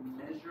supposed to be a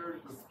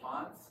measured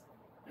response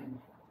in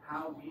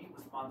how we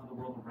respond to the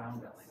world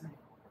around us.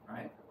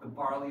 Right? The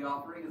barley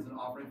offering is an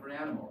offering for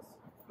animals.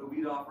 The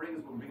wheat offering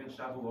is what we bring in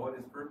Shavuot,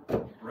 is for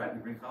bread.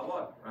 We bring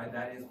chalot, right?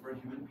 That is for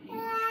human beings.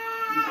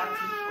 We want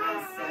to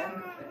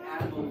transcend the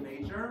animal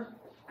nature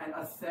and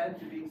ascend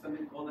to being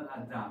something called an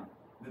Adam.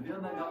 The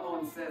Vilna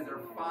Gaon says there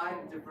are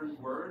 5 different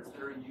words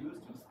that are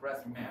used to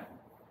express man.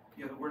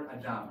 You have the word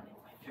Adam.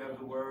 You have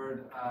the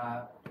word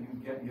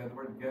you have the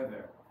word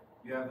Gever.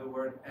 You have the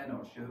word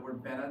Enosh. You have the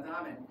word Ben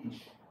Adam and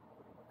Ish.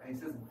 And he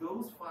says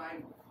those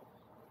 5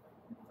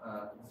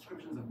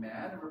 descriptions of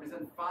man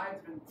represent 5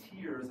 different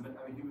tiers of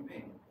a human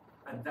being.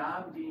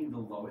 Adam being the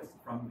lowest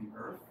from the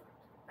earth,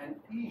 and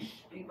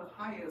Ish being the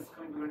highest,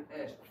 coming from an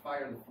Esh, the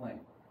fire, the flame.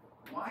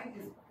 Why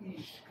is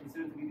Ish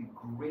considered to be the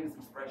greatest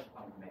expression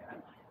of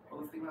man? Well,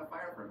 let's think about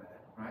fire for a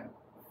minute, right?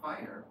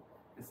 Fire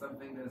is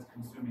something that is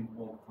consuming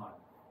all the time,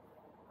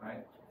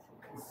 right?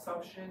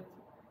 Consumption,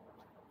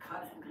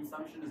 constant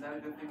consumption, is that a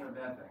good thing or a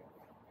bad thing?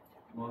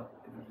 Well,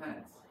 it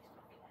depends,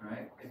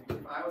 right?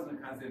 If I was in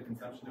a constant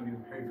consumption, it would be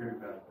a very, very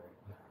bad thing,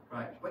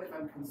 right? But if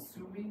I'm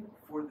consuming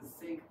for the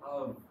sake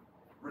of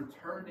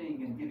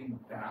returning and giving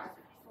back,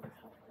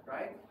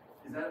 right?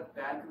 Is that a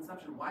bad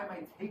consumption? Why am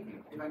I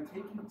taking? If I'm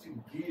taking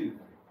to give,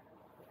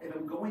 if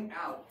I'm going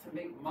out to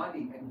make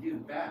money and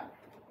give back,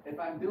 if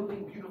I'm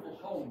building beautiful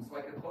homes,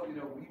 like I told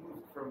you, we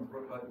moved from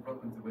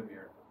Brooklyn to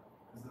Whitmere.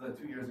 This is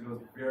 2 years ago. It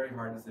was a very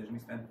hard decision. We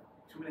spent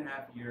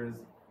 2.5 years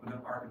with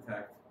an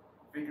architect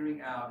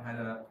figuring out how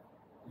to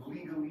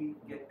legally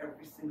get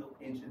every single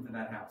inch into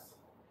that house.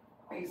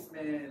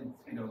 Basement,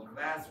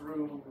 glass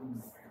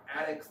rooms,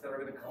 attics that are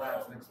going to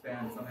collapse and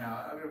expand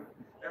somehow.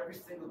 Every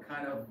single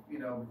kind of,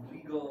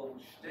 legal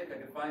shtick I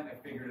could find, I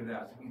figured it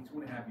out. It took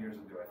me 2.5 years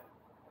to do it.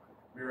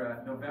 We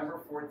were November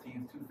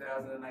 14th,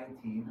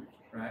 2019,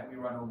 right? We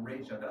were on a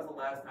rage show. That was the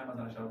last time I was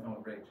on a Shabbaton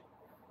with Rage,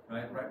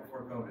 right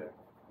before COVID.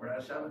 We're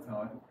at a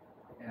Shabbaton,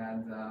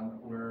 and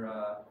we're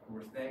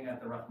staying at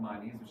the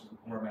Rahmanis, which is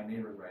where my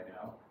neighbors right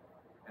now,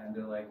 and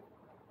they're like,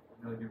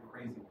 you're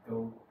crazy.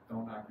 Don't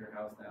knock your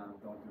house down.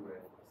 Don't do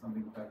it.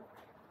 Something like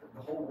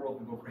the whole world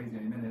could go crazy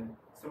any minute.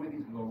 So many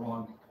things could go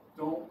wrong.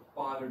 Don't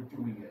bother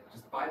doing it.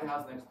 Just buy the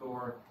house next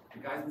door. The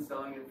guy's been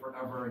selling it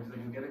forever. He's like,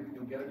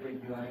 you'll get a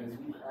great deal on it.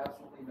 There's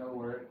absolutely no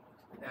word.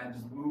 And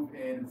just move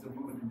in. It's a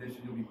move-in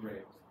condition. You'll be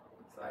great.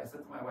 So I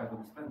said to my wife,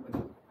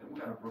 we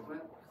got to Brooklyn.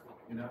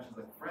 She's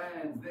like,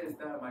 friends, this,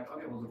 that. I'm like,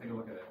 okay, we'll go take a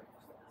look at it.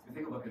 So we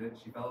take a look at it.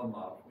 She fell in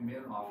love. We made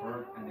an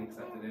offer, and they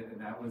accepted it.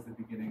 And that was the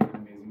beginning of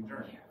an amazing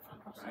journey.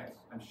 Right?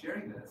 I'm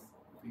sharing this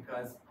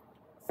because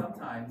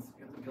sometimes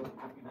you have to guilt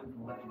people to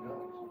let you go.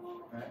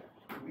 Right?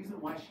 The reason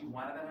why she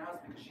wanted that house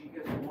because she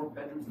gets more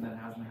bedrooms in that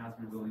house than the house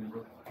we're building in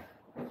Brooklyn.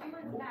 She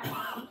went back.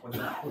 What's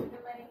that?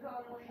 They're letting go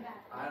and moving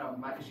back. I don't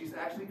know. She's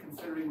actually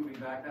considering moving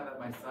back now that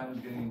my son is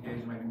getting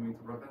engaged and might be moving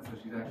to Brooklyn, so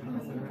she's actually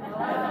considering it.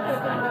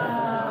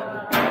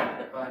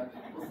 But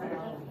we'll see.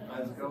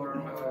 I just go wherever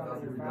my wife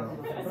tells me to go.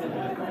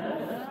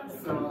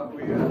 So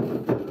we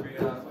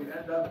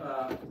end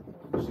up.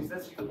 She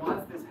says she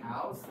wants this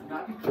house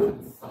not because of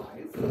its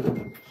size.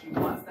 She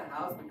wants the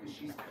house because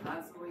she's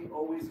constantly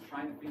always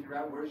trying to figure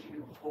out where she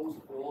can host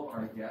all of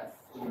our guests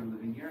who are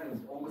living here, and it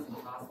was almost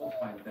impossible to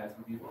find beds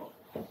for people,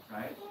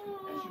 right?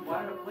 And she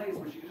wanted a place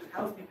where she could just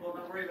house people and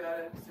not worry about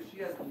it. So she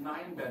has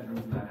 9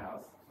 bedrooms in that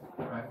house,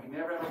 right? We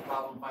never have a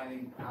problem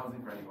finding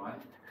housing for anyone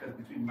because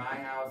between my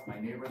house, my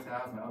neighbor's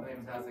house, my other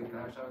neighbor's house, they could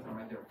have a Shabbaton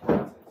right there, 4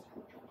 houses,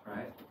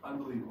 right?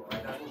 Unbelievable,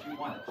 right? That's what she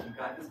wanted. She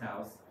got this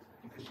house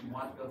because she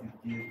wants to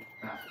be able to give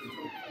back. It's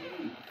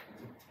okay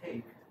to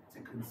take,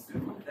 to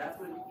consume. That's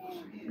what an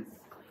ish is.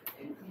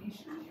 An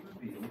ish is a human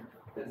being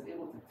that is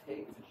able to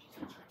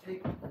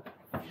take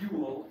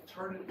fuel,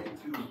 turn it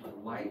into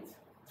light,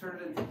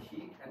 turn it into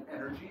heat and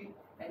energy,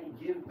 and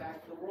give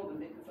back to the world and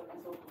make it something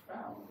so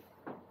profound.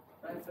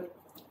 Right? But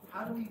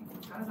how does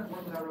that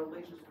work with our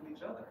relationships with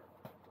each other?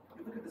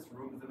 You look at this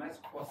room, there's a nice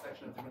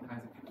cross-section of different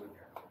kinds of people in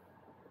here.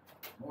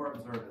 More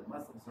observant,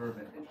 less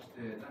observant,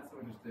 interested, not so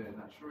interested,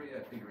 not sure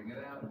yet, figuring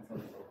it out, and so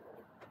on and so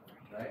forth.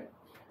 Right?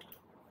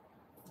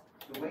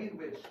 the way in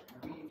which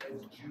we as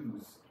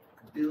Jews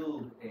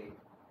build a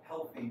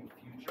healthy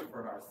future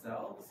for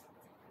ourselves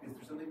is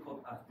through something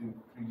called achdut,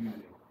 through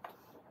unity,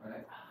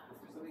 right? It's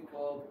through something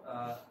called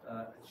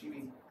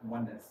achieving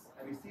oneness.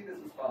 And we see this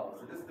as follows.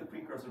 So this is the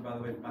precursor, by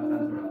the way, to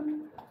Matan Torah.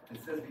 It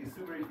says the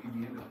Yisumari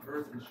Fidim, the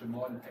verse in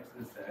Shemot and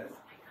Exodus says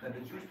that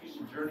the Jewish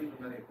people journeyed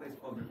from a place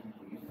called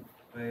Refidim,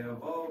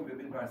 Ve'yavo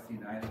B'midbar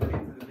Sinai, and they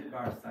came to the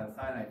Midbar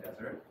Sinai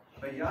desert,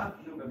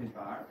 Ve'yachnu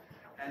B'midbar,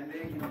 and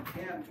they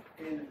encamped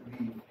in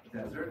the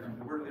desert, and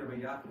the word there,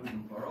 Ve'yachnu is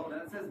in plural, and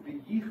then it says,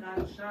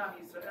 Ve'yichan Sham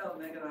Yisrael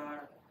Neged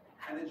Har,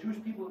 and the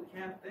Jewish people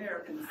encamped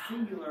there in the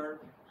singular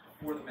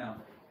for the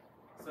mountain.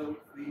 So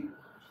the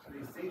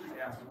sages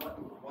asked,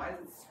 why does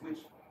it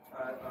switch?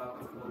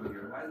 Let's go over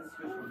here. Why does it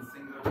switch from the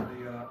singular to the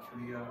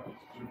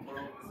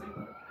plural to the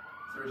singular?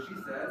 So she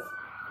says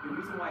the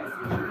reason why it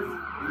switches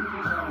is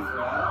Sham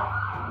Yisrael.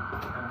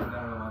 I've been that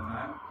for a long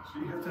time.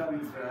 Sham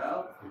Yisrael.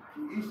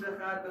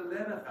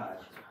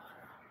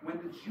 When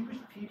the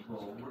Jewish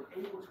people were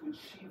able to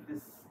achieve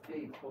this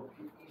state called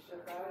Ki'ish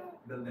Echad,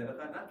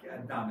 not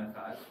Ki'adam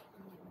Echad,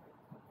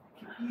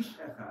 Ki'ish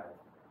Echad.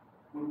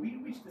 When we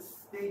reach the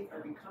state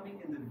of becoming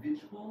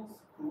individuals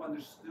who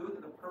understood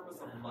that the purpose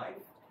of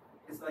life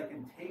is that I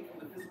can take from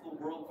the physical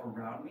world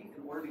around me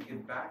in order to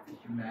give back to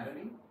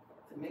humanity,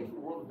 to make the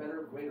world a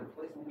better, greater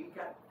place, when we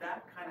got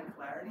that kind of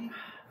clarity,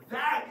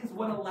 that is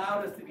what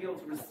allowed us to be able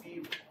to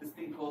receive this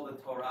thing called the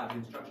Torah, the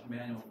instruction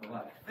manual for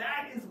life.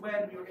 That is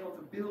when we were able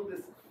to build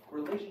this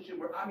relationship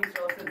where Am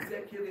Yisrael said,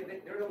 Zekili,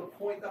 and they're able to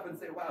point up and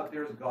say, wow,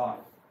 there's God.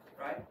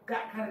 Right?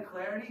 That kind of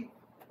clarity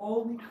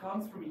only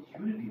comes from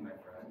unity, my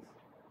friends.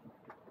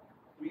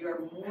 We are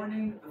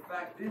mourning the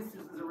fact this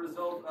is a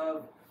result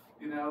of,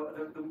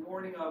 the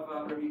mourning of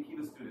Rabbi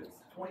Akiva's students.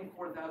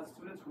 24,000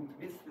 students who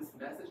missed this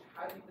message.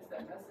 How do you miss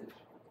that message?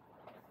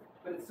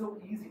 But it's so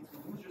easy to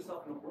lose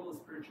yourself in a world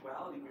of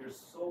spirituality where you're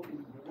so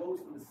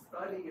engrossed in the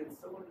study and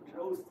so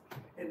engrossed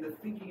in the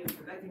thinking and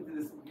connecting to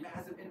this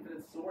massive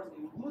infinite source,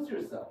 and you lose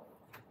yourself.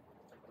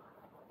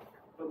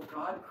 But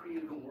God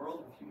created a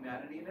world with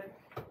humanity in it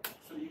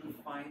so that you can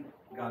find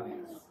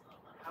godliness.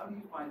 How do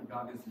you find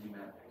godliness in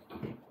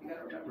humanity? You got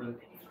to remember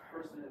that each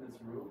person in this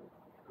room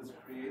was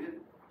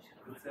created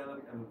B'Tselem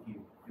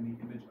Elohim, in the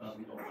image of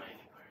the Almighty.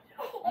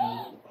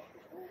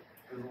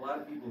 There's a lot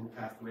of people who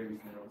passed away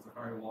recently.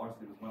 Zachariah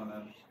Wallerstein was one of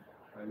them.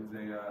 He was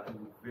a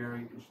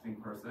very interesting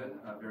person,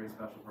 a very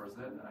special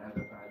person. I had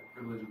the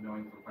privilege of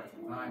knowing him for quite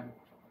some time.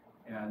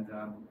 And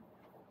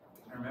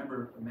I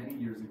remember many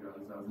years ago,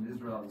 as I was in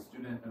Israel as a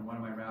student, and one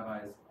of my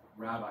Rabbi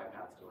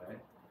passed away.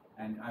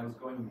 And I was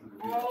going to the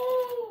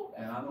funeral.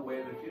 And on the way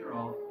to the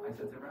funeral, I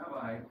said to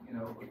Rabbi,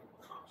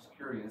 just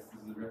curious,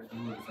 this is a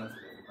little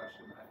sensitive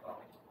question, I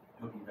thought,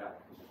 looking back.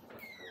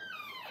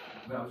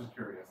 But I was just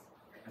curious.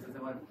 I said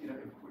to him,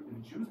 if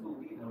Jews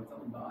believe that when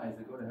someone dies,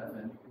 they go to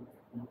heaven,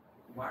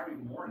 why are we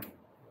mourning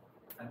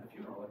at the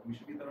funeral? Like, we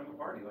should be throwing a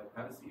party, like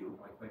have a siyum,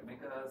 like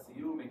make a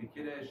siyum, make a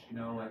kiddush,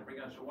 bring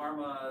out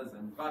shawarmas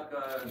and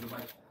vodkas, and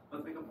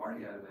let's make a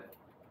party out of it.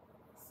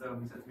 So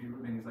he said to me,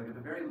 Reuven, he's like, at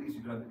the very least,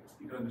 you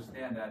could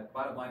understand that.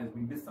 Bottom line is,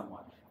 we miss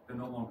someone; they're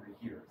no longer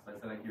here. So I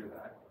said, I hear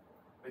that.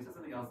 But he said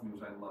something else to me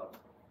which I love.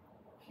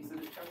 He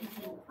said that every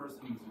single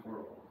person in this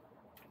world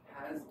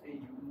has a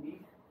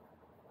unique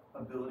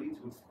ability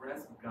to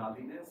express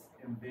godliness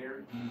in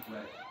their unique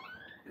way.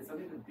 It's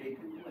something that they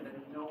can do and that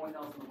no one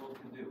else in the world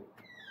can do.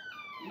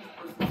 Each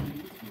person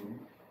in this room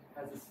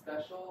has a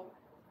special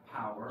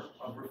power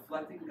of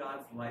reflecting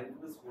God's light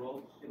into this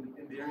world in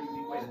their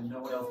unique way that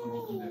no one else in the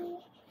world can do.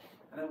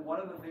 And then one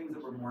of the things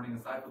that we're mourning,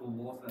 aside from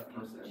the loss of that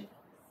person,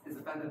 is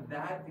the fact that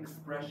that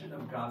expression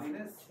of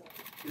godliness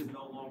is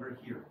no longer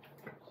here.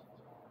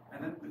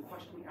 And then the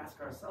question we ask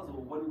ourselves,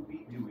 well, what are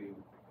we doing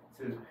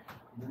to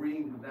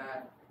bring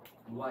that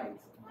light,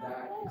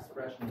 that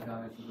expression of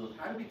godliness in the world?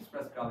 How do we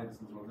express godliness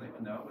in the world? Does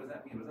anyone know? What does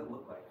that mean? What does that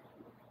look like?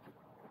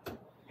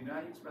 You know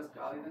how you express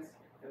godliness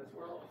in this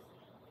world?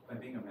 By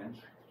being a mensch,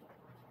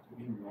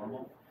 by being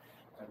normal,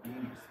 by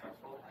being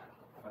respectful,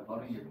 by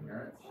loving your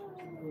parents,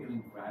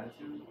 feeling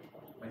gratitude,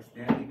 by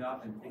standing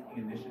up and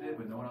taking initiative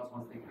when no one else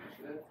wants to take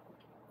initiative.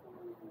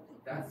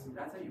 That's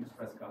how you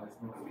express godliness.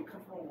 We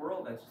come from a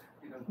world that's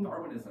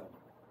Darwinism,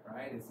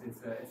 right?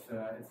 It's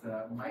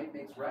might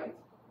makes right.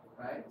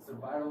 Right?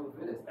 Survival of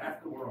the fittest.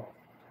 That's the world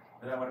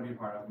that I want to be a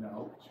part of.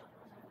 No,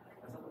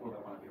 that's not the world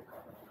I want to be a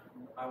part of.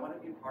 I want to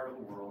be a part of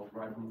a world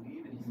where I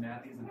believe in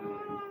humanity's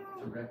ability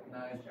to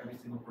recognize every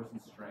single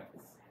person's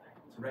strengths,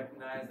 to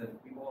recognize that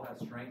we all have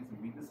strengths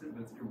and weaknesses,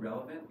 but it's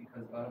irrelevant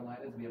because bottom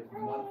line is we have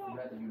one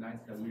thread that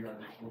unites that we are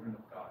the children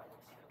of God.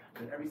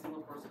 That every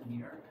single person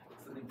here has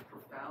something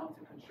profound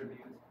to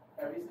contribute.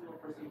 Every single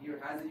person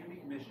here has a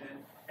unique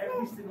mission.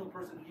 Every single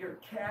person here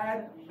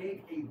can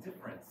make a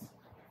difference.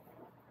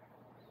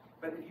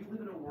 But if you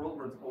live in a world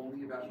where it's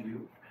only about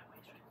you,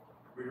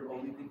 where you're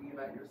only thinking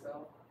about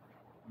yourself,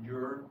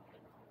 your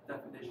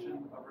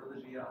definition of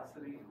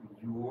religiosity,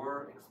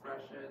 your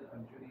expression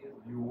of Judaism,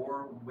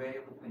 your way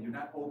of looking, you're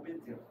not open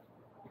to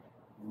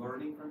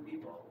learning from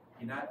people,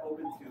 you're not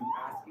open to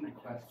asking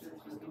questions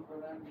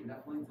from them, you're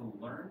not willing to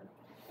learn,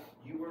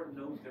 you are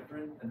no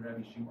different than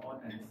Rabbi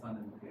Shimon and his son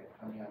in the pit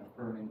coming out and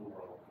burning the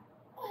world.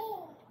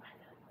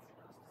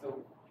 So,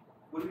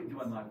 what do we do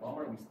on Lag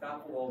BaOmer? We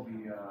stop all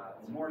the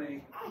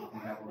mourning, we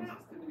have all these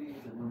festivities,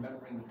 and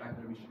remembering the fact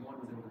that Rabbi Shimon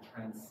was able to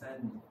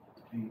transcend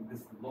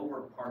this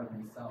lower part of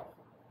himself,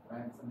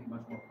 right? Something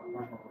much more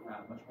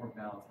profound, much more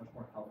balanced, much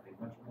more healthy,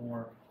 much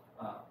more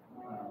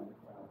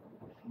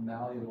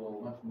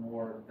malleable, much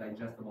more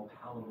digestible,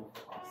 palatable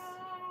for us.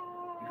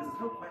 Because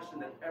there's no question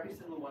that every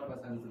single one of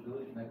us has this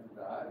ability to connect to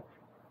God.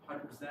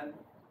 100%,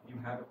 you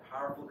have a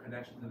powerful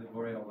connection to the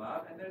Borei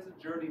Olam, and there's a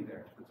journey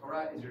there. The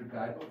Torah is your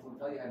guidebook. It'll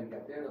tell you how to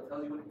get there. It'll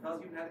tell you how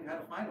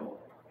to find all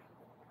of it.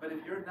 But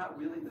if you're not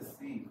willing to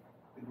see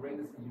the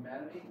greatness of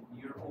humanity,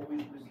 you're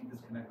always going to be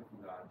disconnected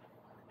from God.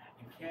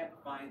 You can't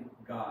find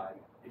God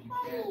if you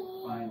can't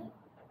find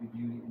the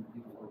beauty in the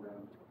people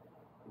around you.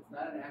 It's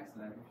not an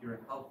accident if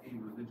you're a healthy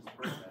religious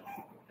person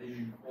that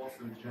you're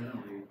also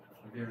generally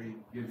a very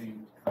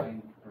giving,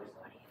 kind person.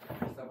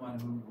 You're someone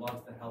who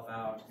loves to help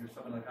out. You're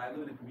someone like, I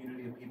live in a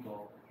community of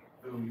people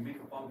who you make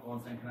a phone call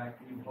and saying, can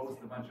you host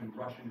a bunch of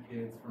Russian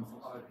kids from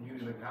some other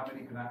community? Like, how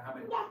many can I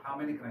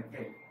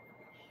take?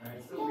 Right?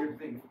 It's still a weird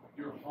thing.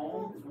 Your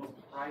home is the most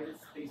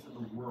private space in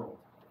the world.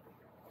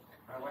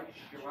 Right? Why don't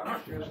you share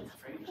that with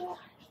strangers?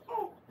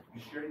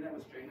 You're sharing that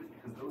with strangers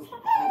because those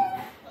folks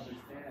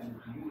understand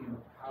the beauty and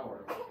the power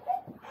of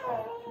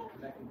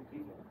connecting to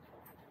people.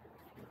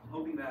 I'm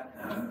hoping that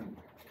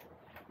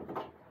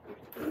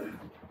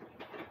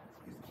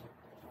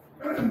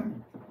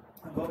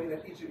I'm hoping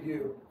that each of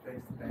you,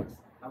 thanks.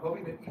 I'm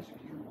hoping that each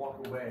of you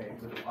walk away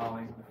with the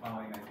following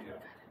idea.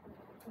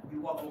 You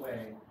walk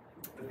away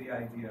with the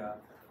idea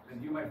that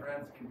you, my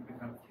friends, can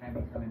become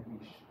an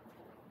ish,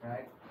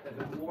 right? That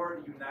the more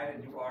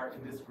united you are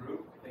in this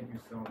group, thank you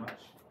so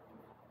much.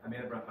 I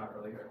made a bracha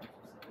earlier.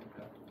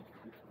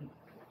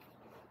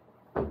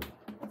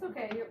 It's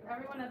okay.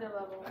 Everyone at their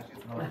level. Actually,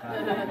 it's not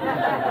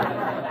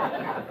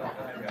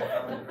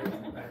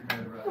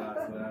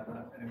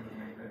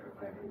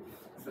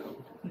So,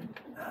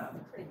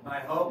 my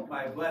hope,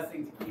 my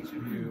blessing to each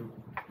of you,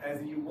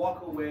 as you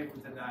walk away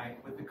from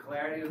tonight with the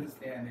clarity and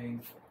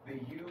understanding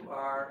that you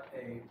are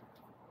a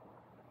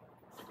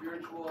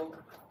spiritual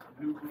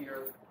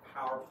nuclear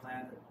power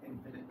plant of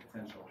infinite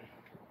potential.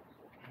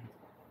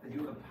 That you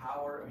have the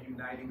power of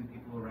uniting the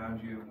people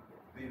around you,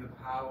 that you have the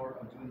power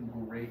of doing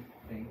great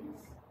things,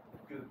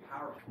 you have the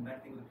power of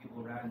connecting with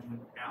people around you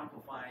and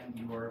amplifying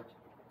your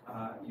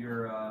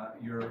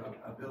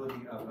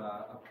ability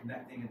of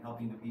connecting and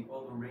helping the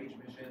people. The Rage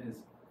mission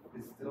is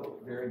still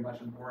very much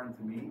important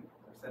to me.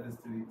 I've said this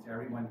to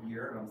everyone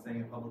here, and I'm saying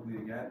it publicly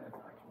again. If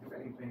I can do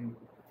anything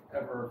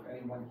ever, for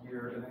anyone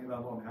here at any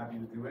level, I'm happy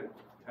to do it.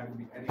 Happy to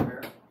be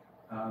anywhere.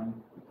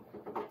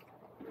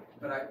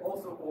 But I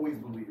also always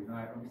believe,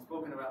 and we've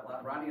spoken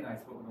about, Ronnie and I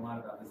spoken a lot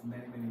about this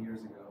many, many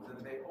years ago, is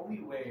that the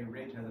only way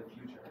Rage has a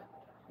future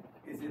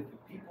is if the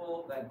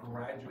people that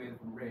graduated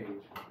from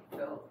Rage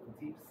felt a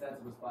deep sense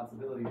of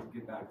responsibility to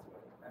give back to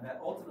it. And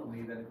that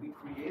ultimately, that if we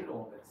created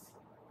all this,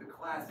 the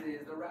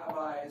classes, the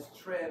rabbis,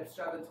 trips,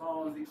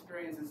 Shabbatons, the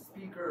experiences,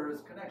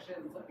 speakers,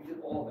 connections, we did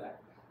all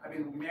that. I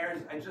mean,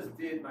 marriage, I just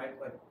did my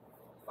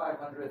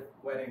 500th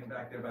wedding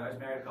back there, but I was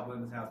married a couple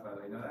in this house, by the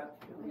way. You know that?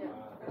 Yeah.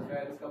 I was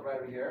married this couple right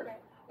over here.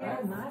 Yeah,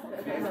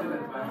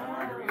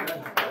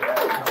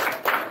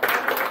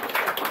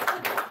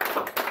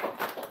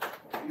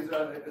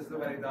 this is the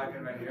wedding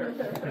document right here.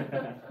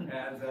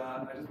 And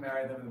I just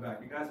married them in the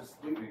back. You guys are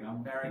sleeping.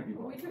 I'm marrying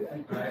people. Right?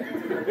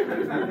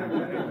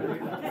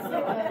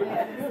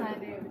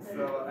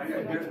 So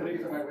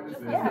these are my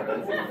witnesses.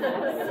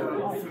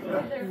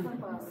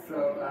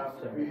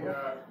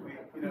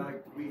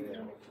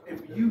 If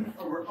you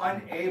were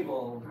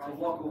unable to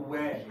walk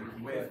away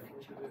with,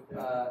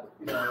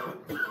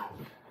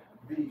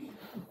 the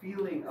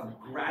feeling of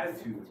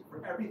gratitude for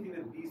everything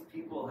that these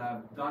people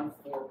have done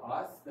for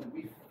us, then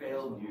we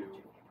failed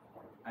you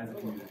as a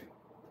community.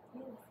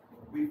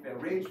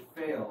 Rage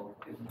failed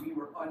if we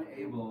were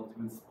unable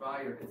to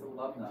inspire its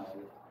alumni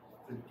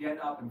to get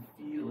up and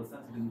feel a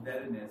sense of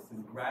indebtedness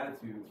and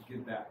gratitude to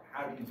give back.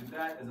 How do you do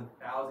that? There's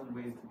 1,000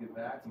 ways to give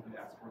back. You could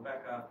ask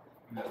Rebecca,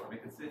 you could ask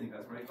Rebecca Sid, you could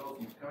ask Ray Gold,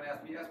 you can come and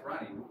ask me, ask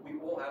Ronnie. We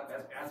all have,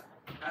 ask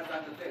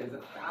Dr. Faye. There's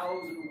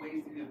 1,000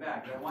 ways to give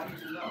back. And I want you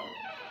to know,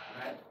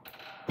 right?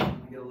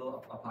 We get a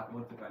little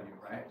apocalyptic on you,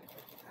 right?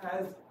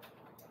 As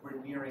we're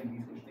nearing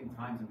these interesting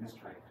times in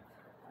history,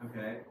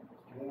 okay?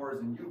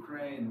 Wars in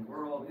Ukraine, the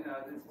world,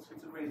 it's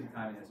a crazy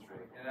time in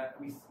history. And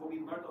what we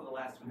learned over the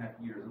last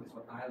 2.5 years, at least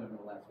what I learned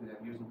over the last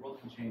 2.5 years, the world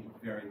can change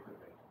very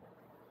quickly,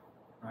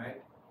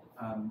 right?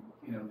 I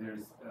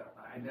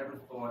never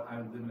thought I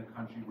would live in a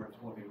country where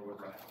toilet paper would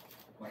run out.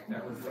 Like,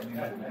 that was something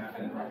that didn't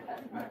happen.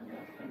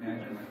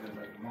 Imagine,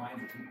 there's lines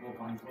of people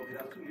buying toilet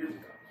paper. That was 2 years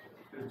ago.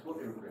 There's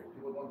toilet paper break.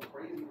 People are going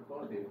crazy for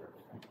toilet paper,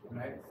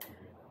 right?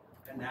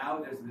 And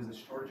now there's a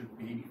shortage of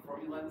baby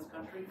formula in this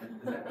country.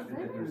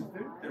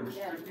 They're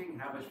restricting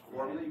how much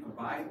formula you can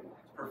buy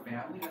per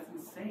family. That's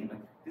insane.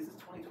 Like, this is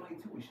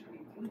 2022. We shouldn't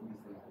be doing these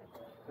things.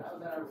 How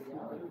is that our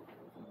reality?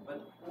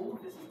 But all of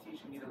this is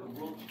teaching me that the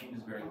world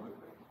changes very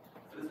quickly.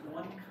 There's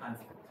one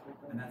constant,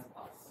 and that's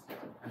us,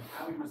 and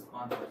how we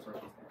respond to our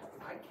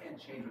circumstances. I can't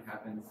change what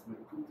happens with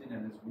Putin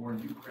and his war in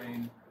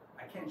Ukraine.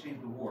 I can't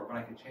change the war, but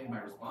I can change my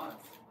response.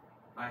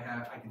 I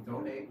can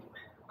donate.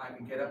 I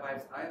can get up. I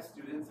have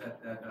students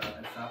at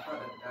Safra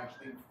that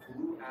actually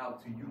flew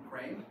out to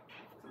Ukraine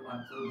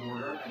onto the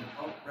border and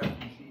help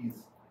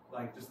refugees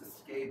like just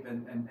escape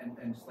and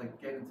just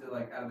like get into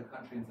like out of the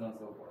country and so on and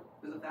so forth.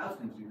 There's 1,000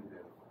 things you can do.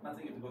 I'm not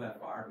saying you have to go that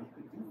far, but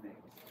you can do things.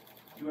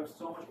 You have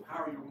so much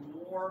power. You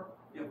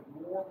have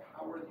more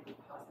power than you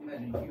could possibly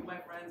imagine. You, my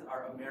friends,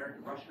 are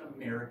Russian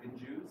American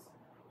Jews.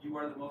 You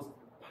are the most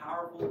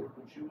powerful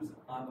Jews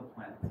on the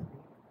planet.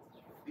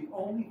 The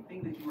only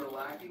thing that you are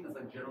lacking is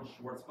like General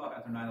Schwarzkopf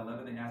after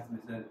 9/11. They asked him,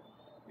 they said,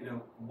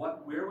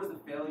 where was the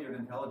failure in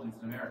intelligence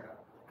in America?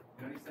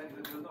 You know what he said? He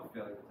said, there was no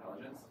failure of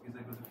intelligence. He's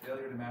like, it was a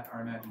failure in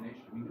our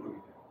imagination. We knew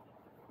everything.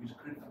 We just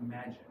couldn't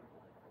imagine.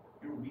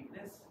 Your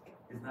weakness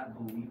is not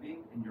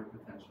believing in your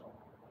potential.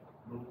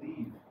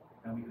 Believe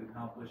that we could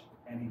accomplish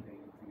anything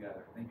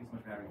together. Thank you so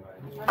much for having me.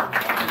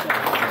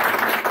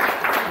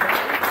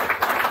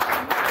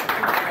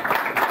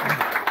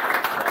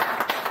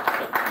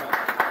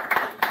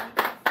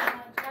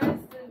 Guys,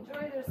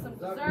 enjoy. There's some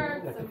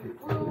dessert, some fruit.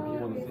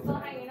 We're still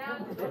hanging out.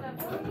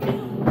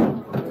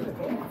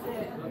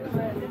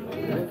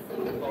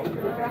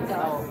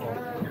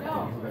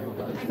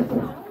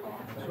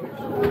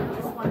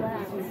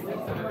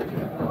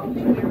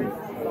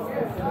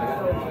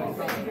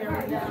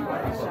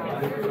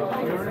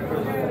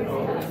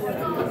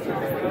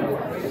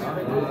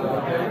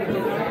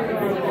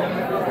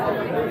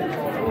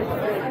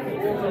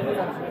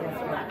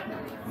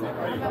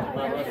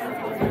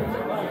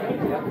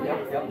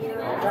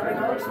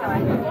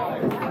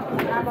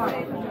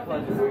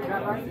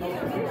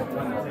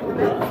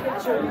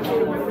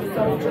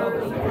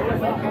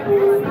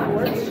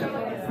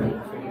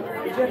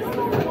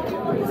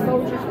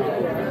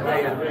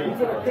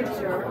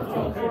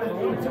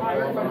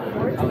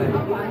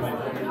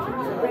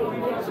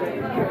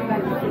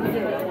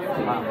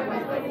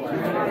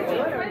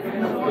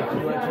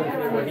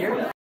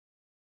 Here?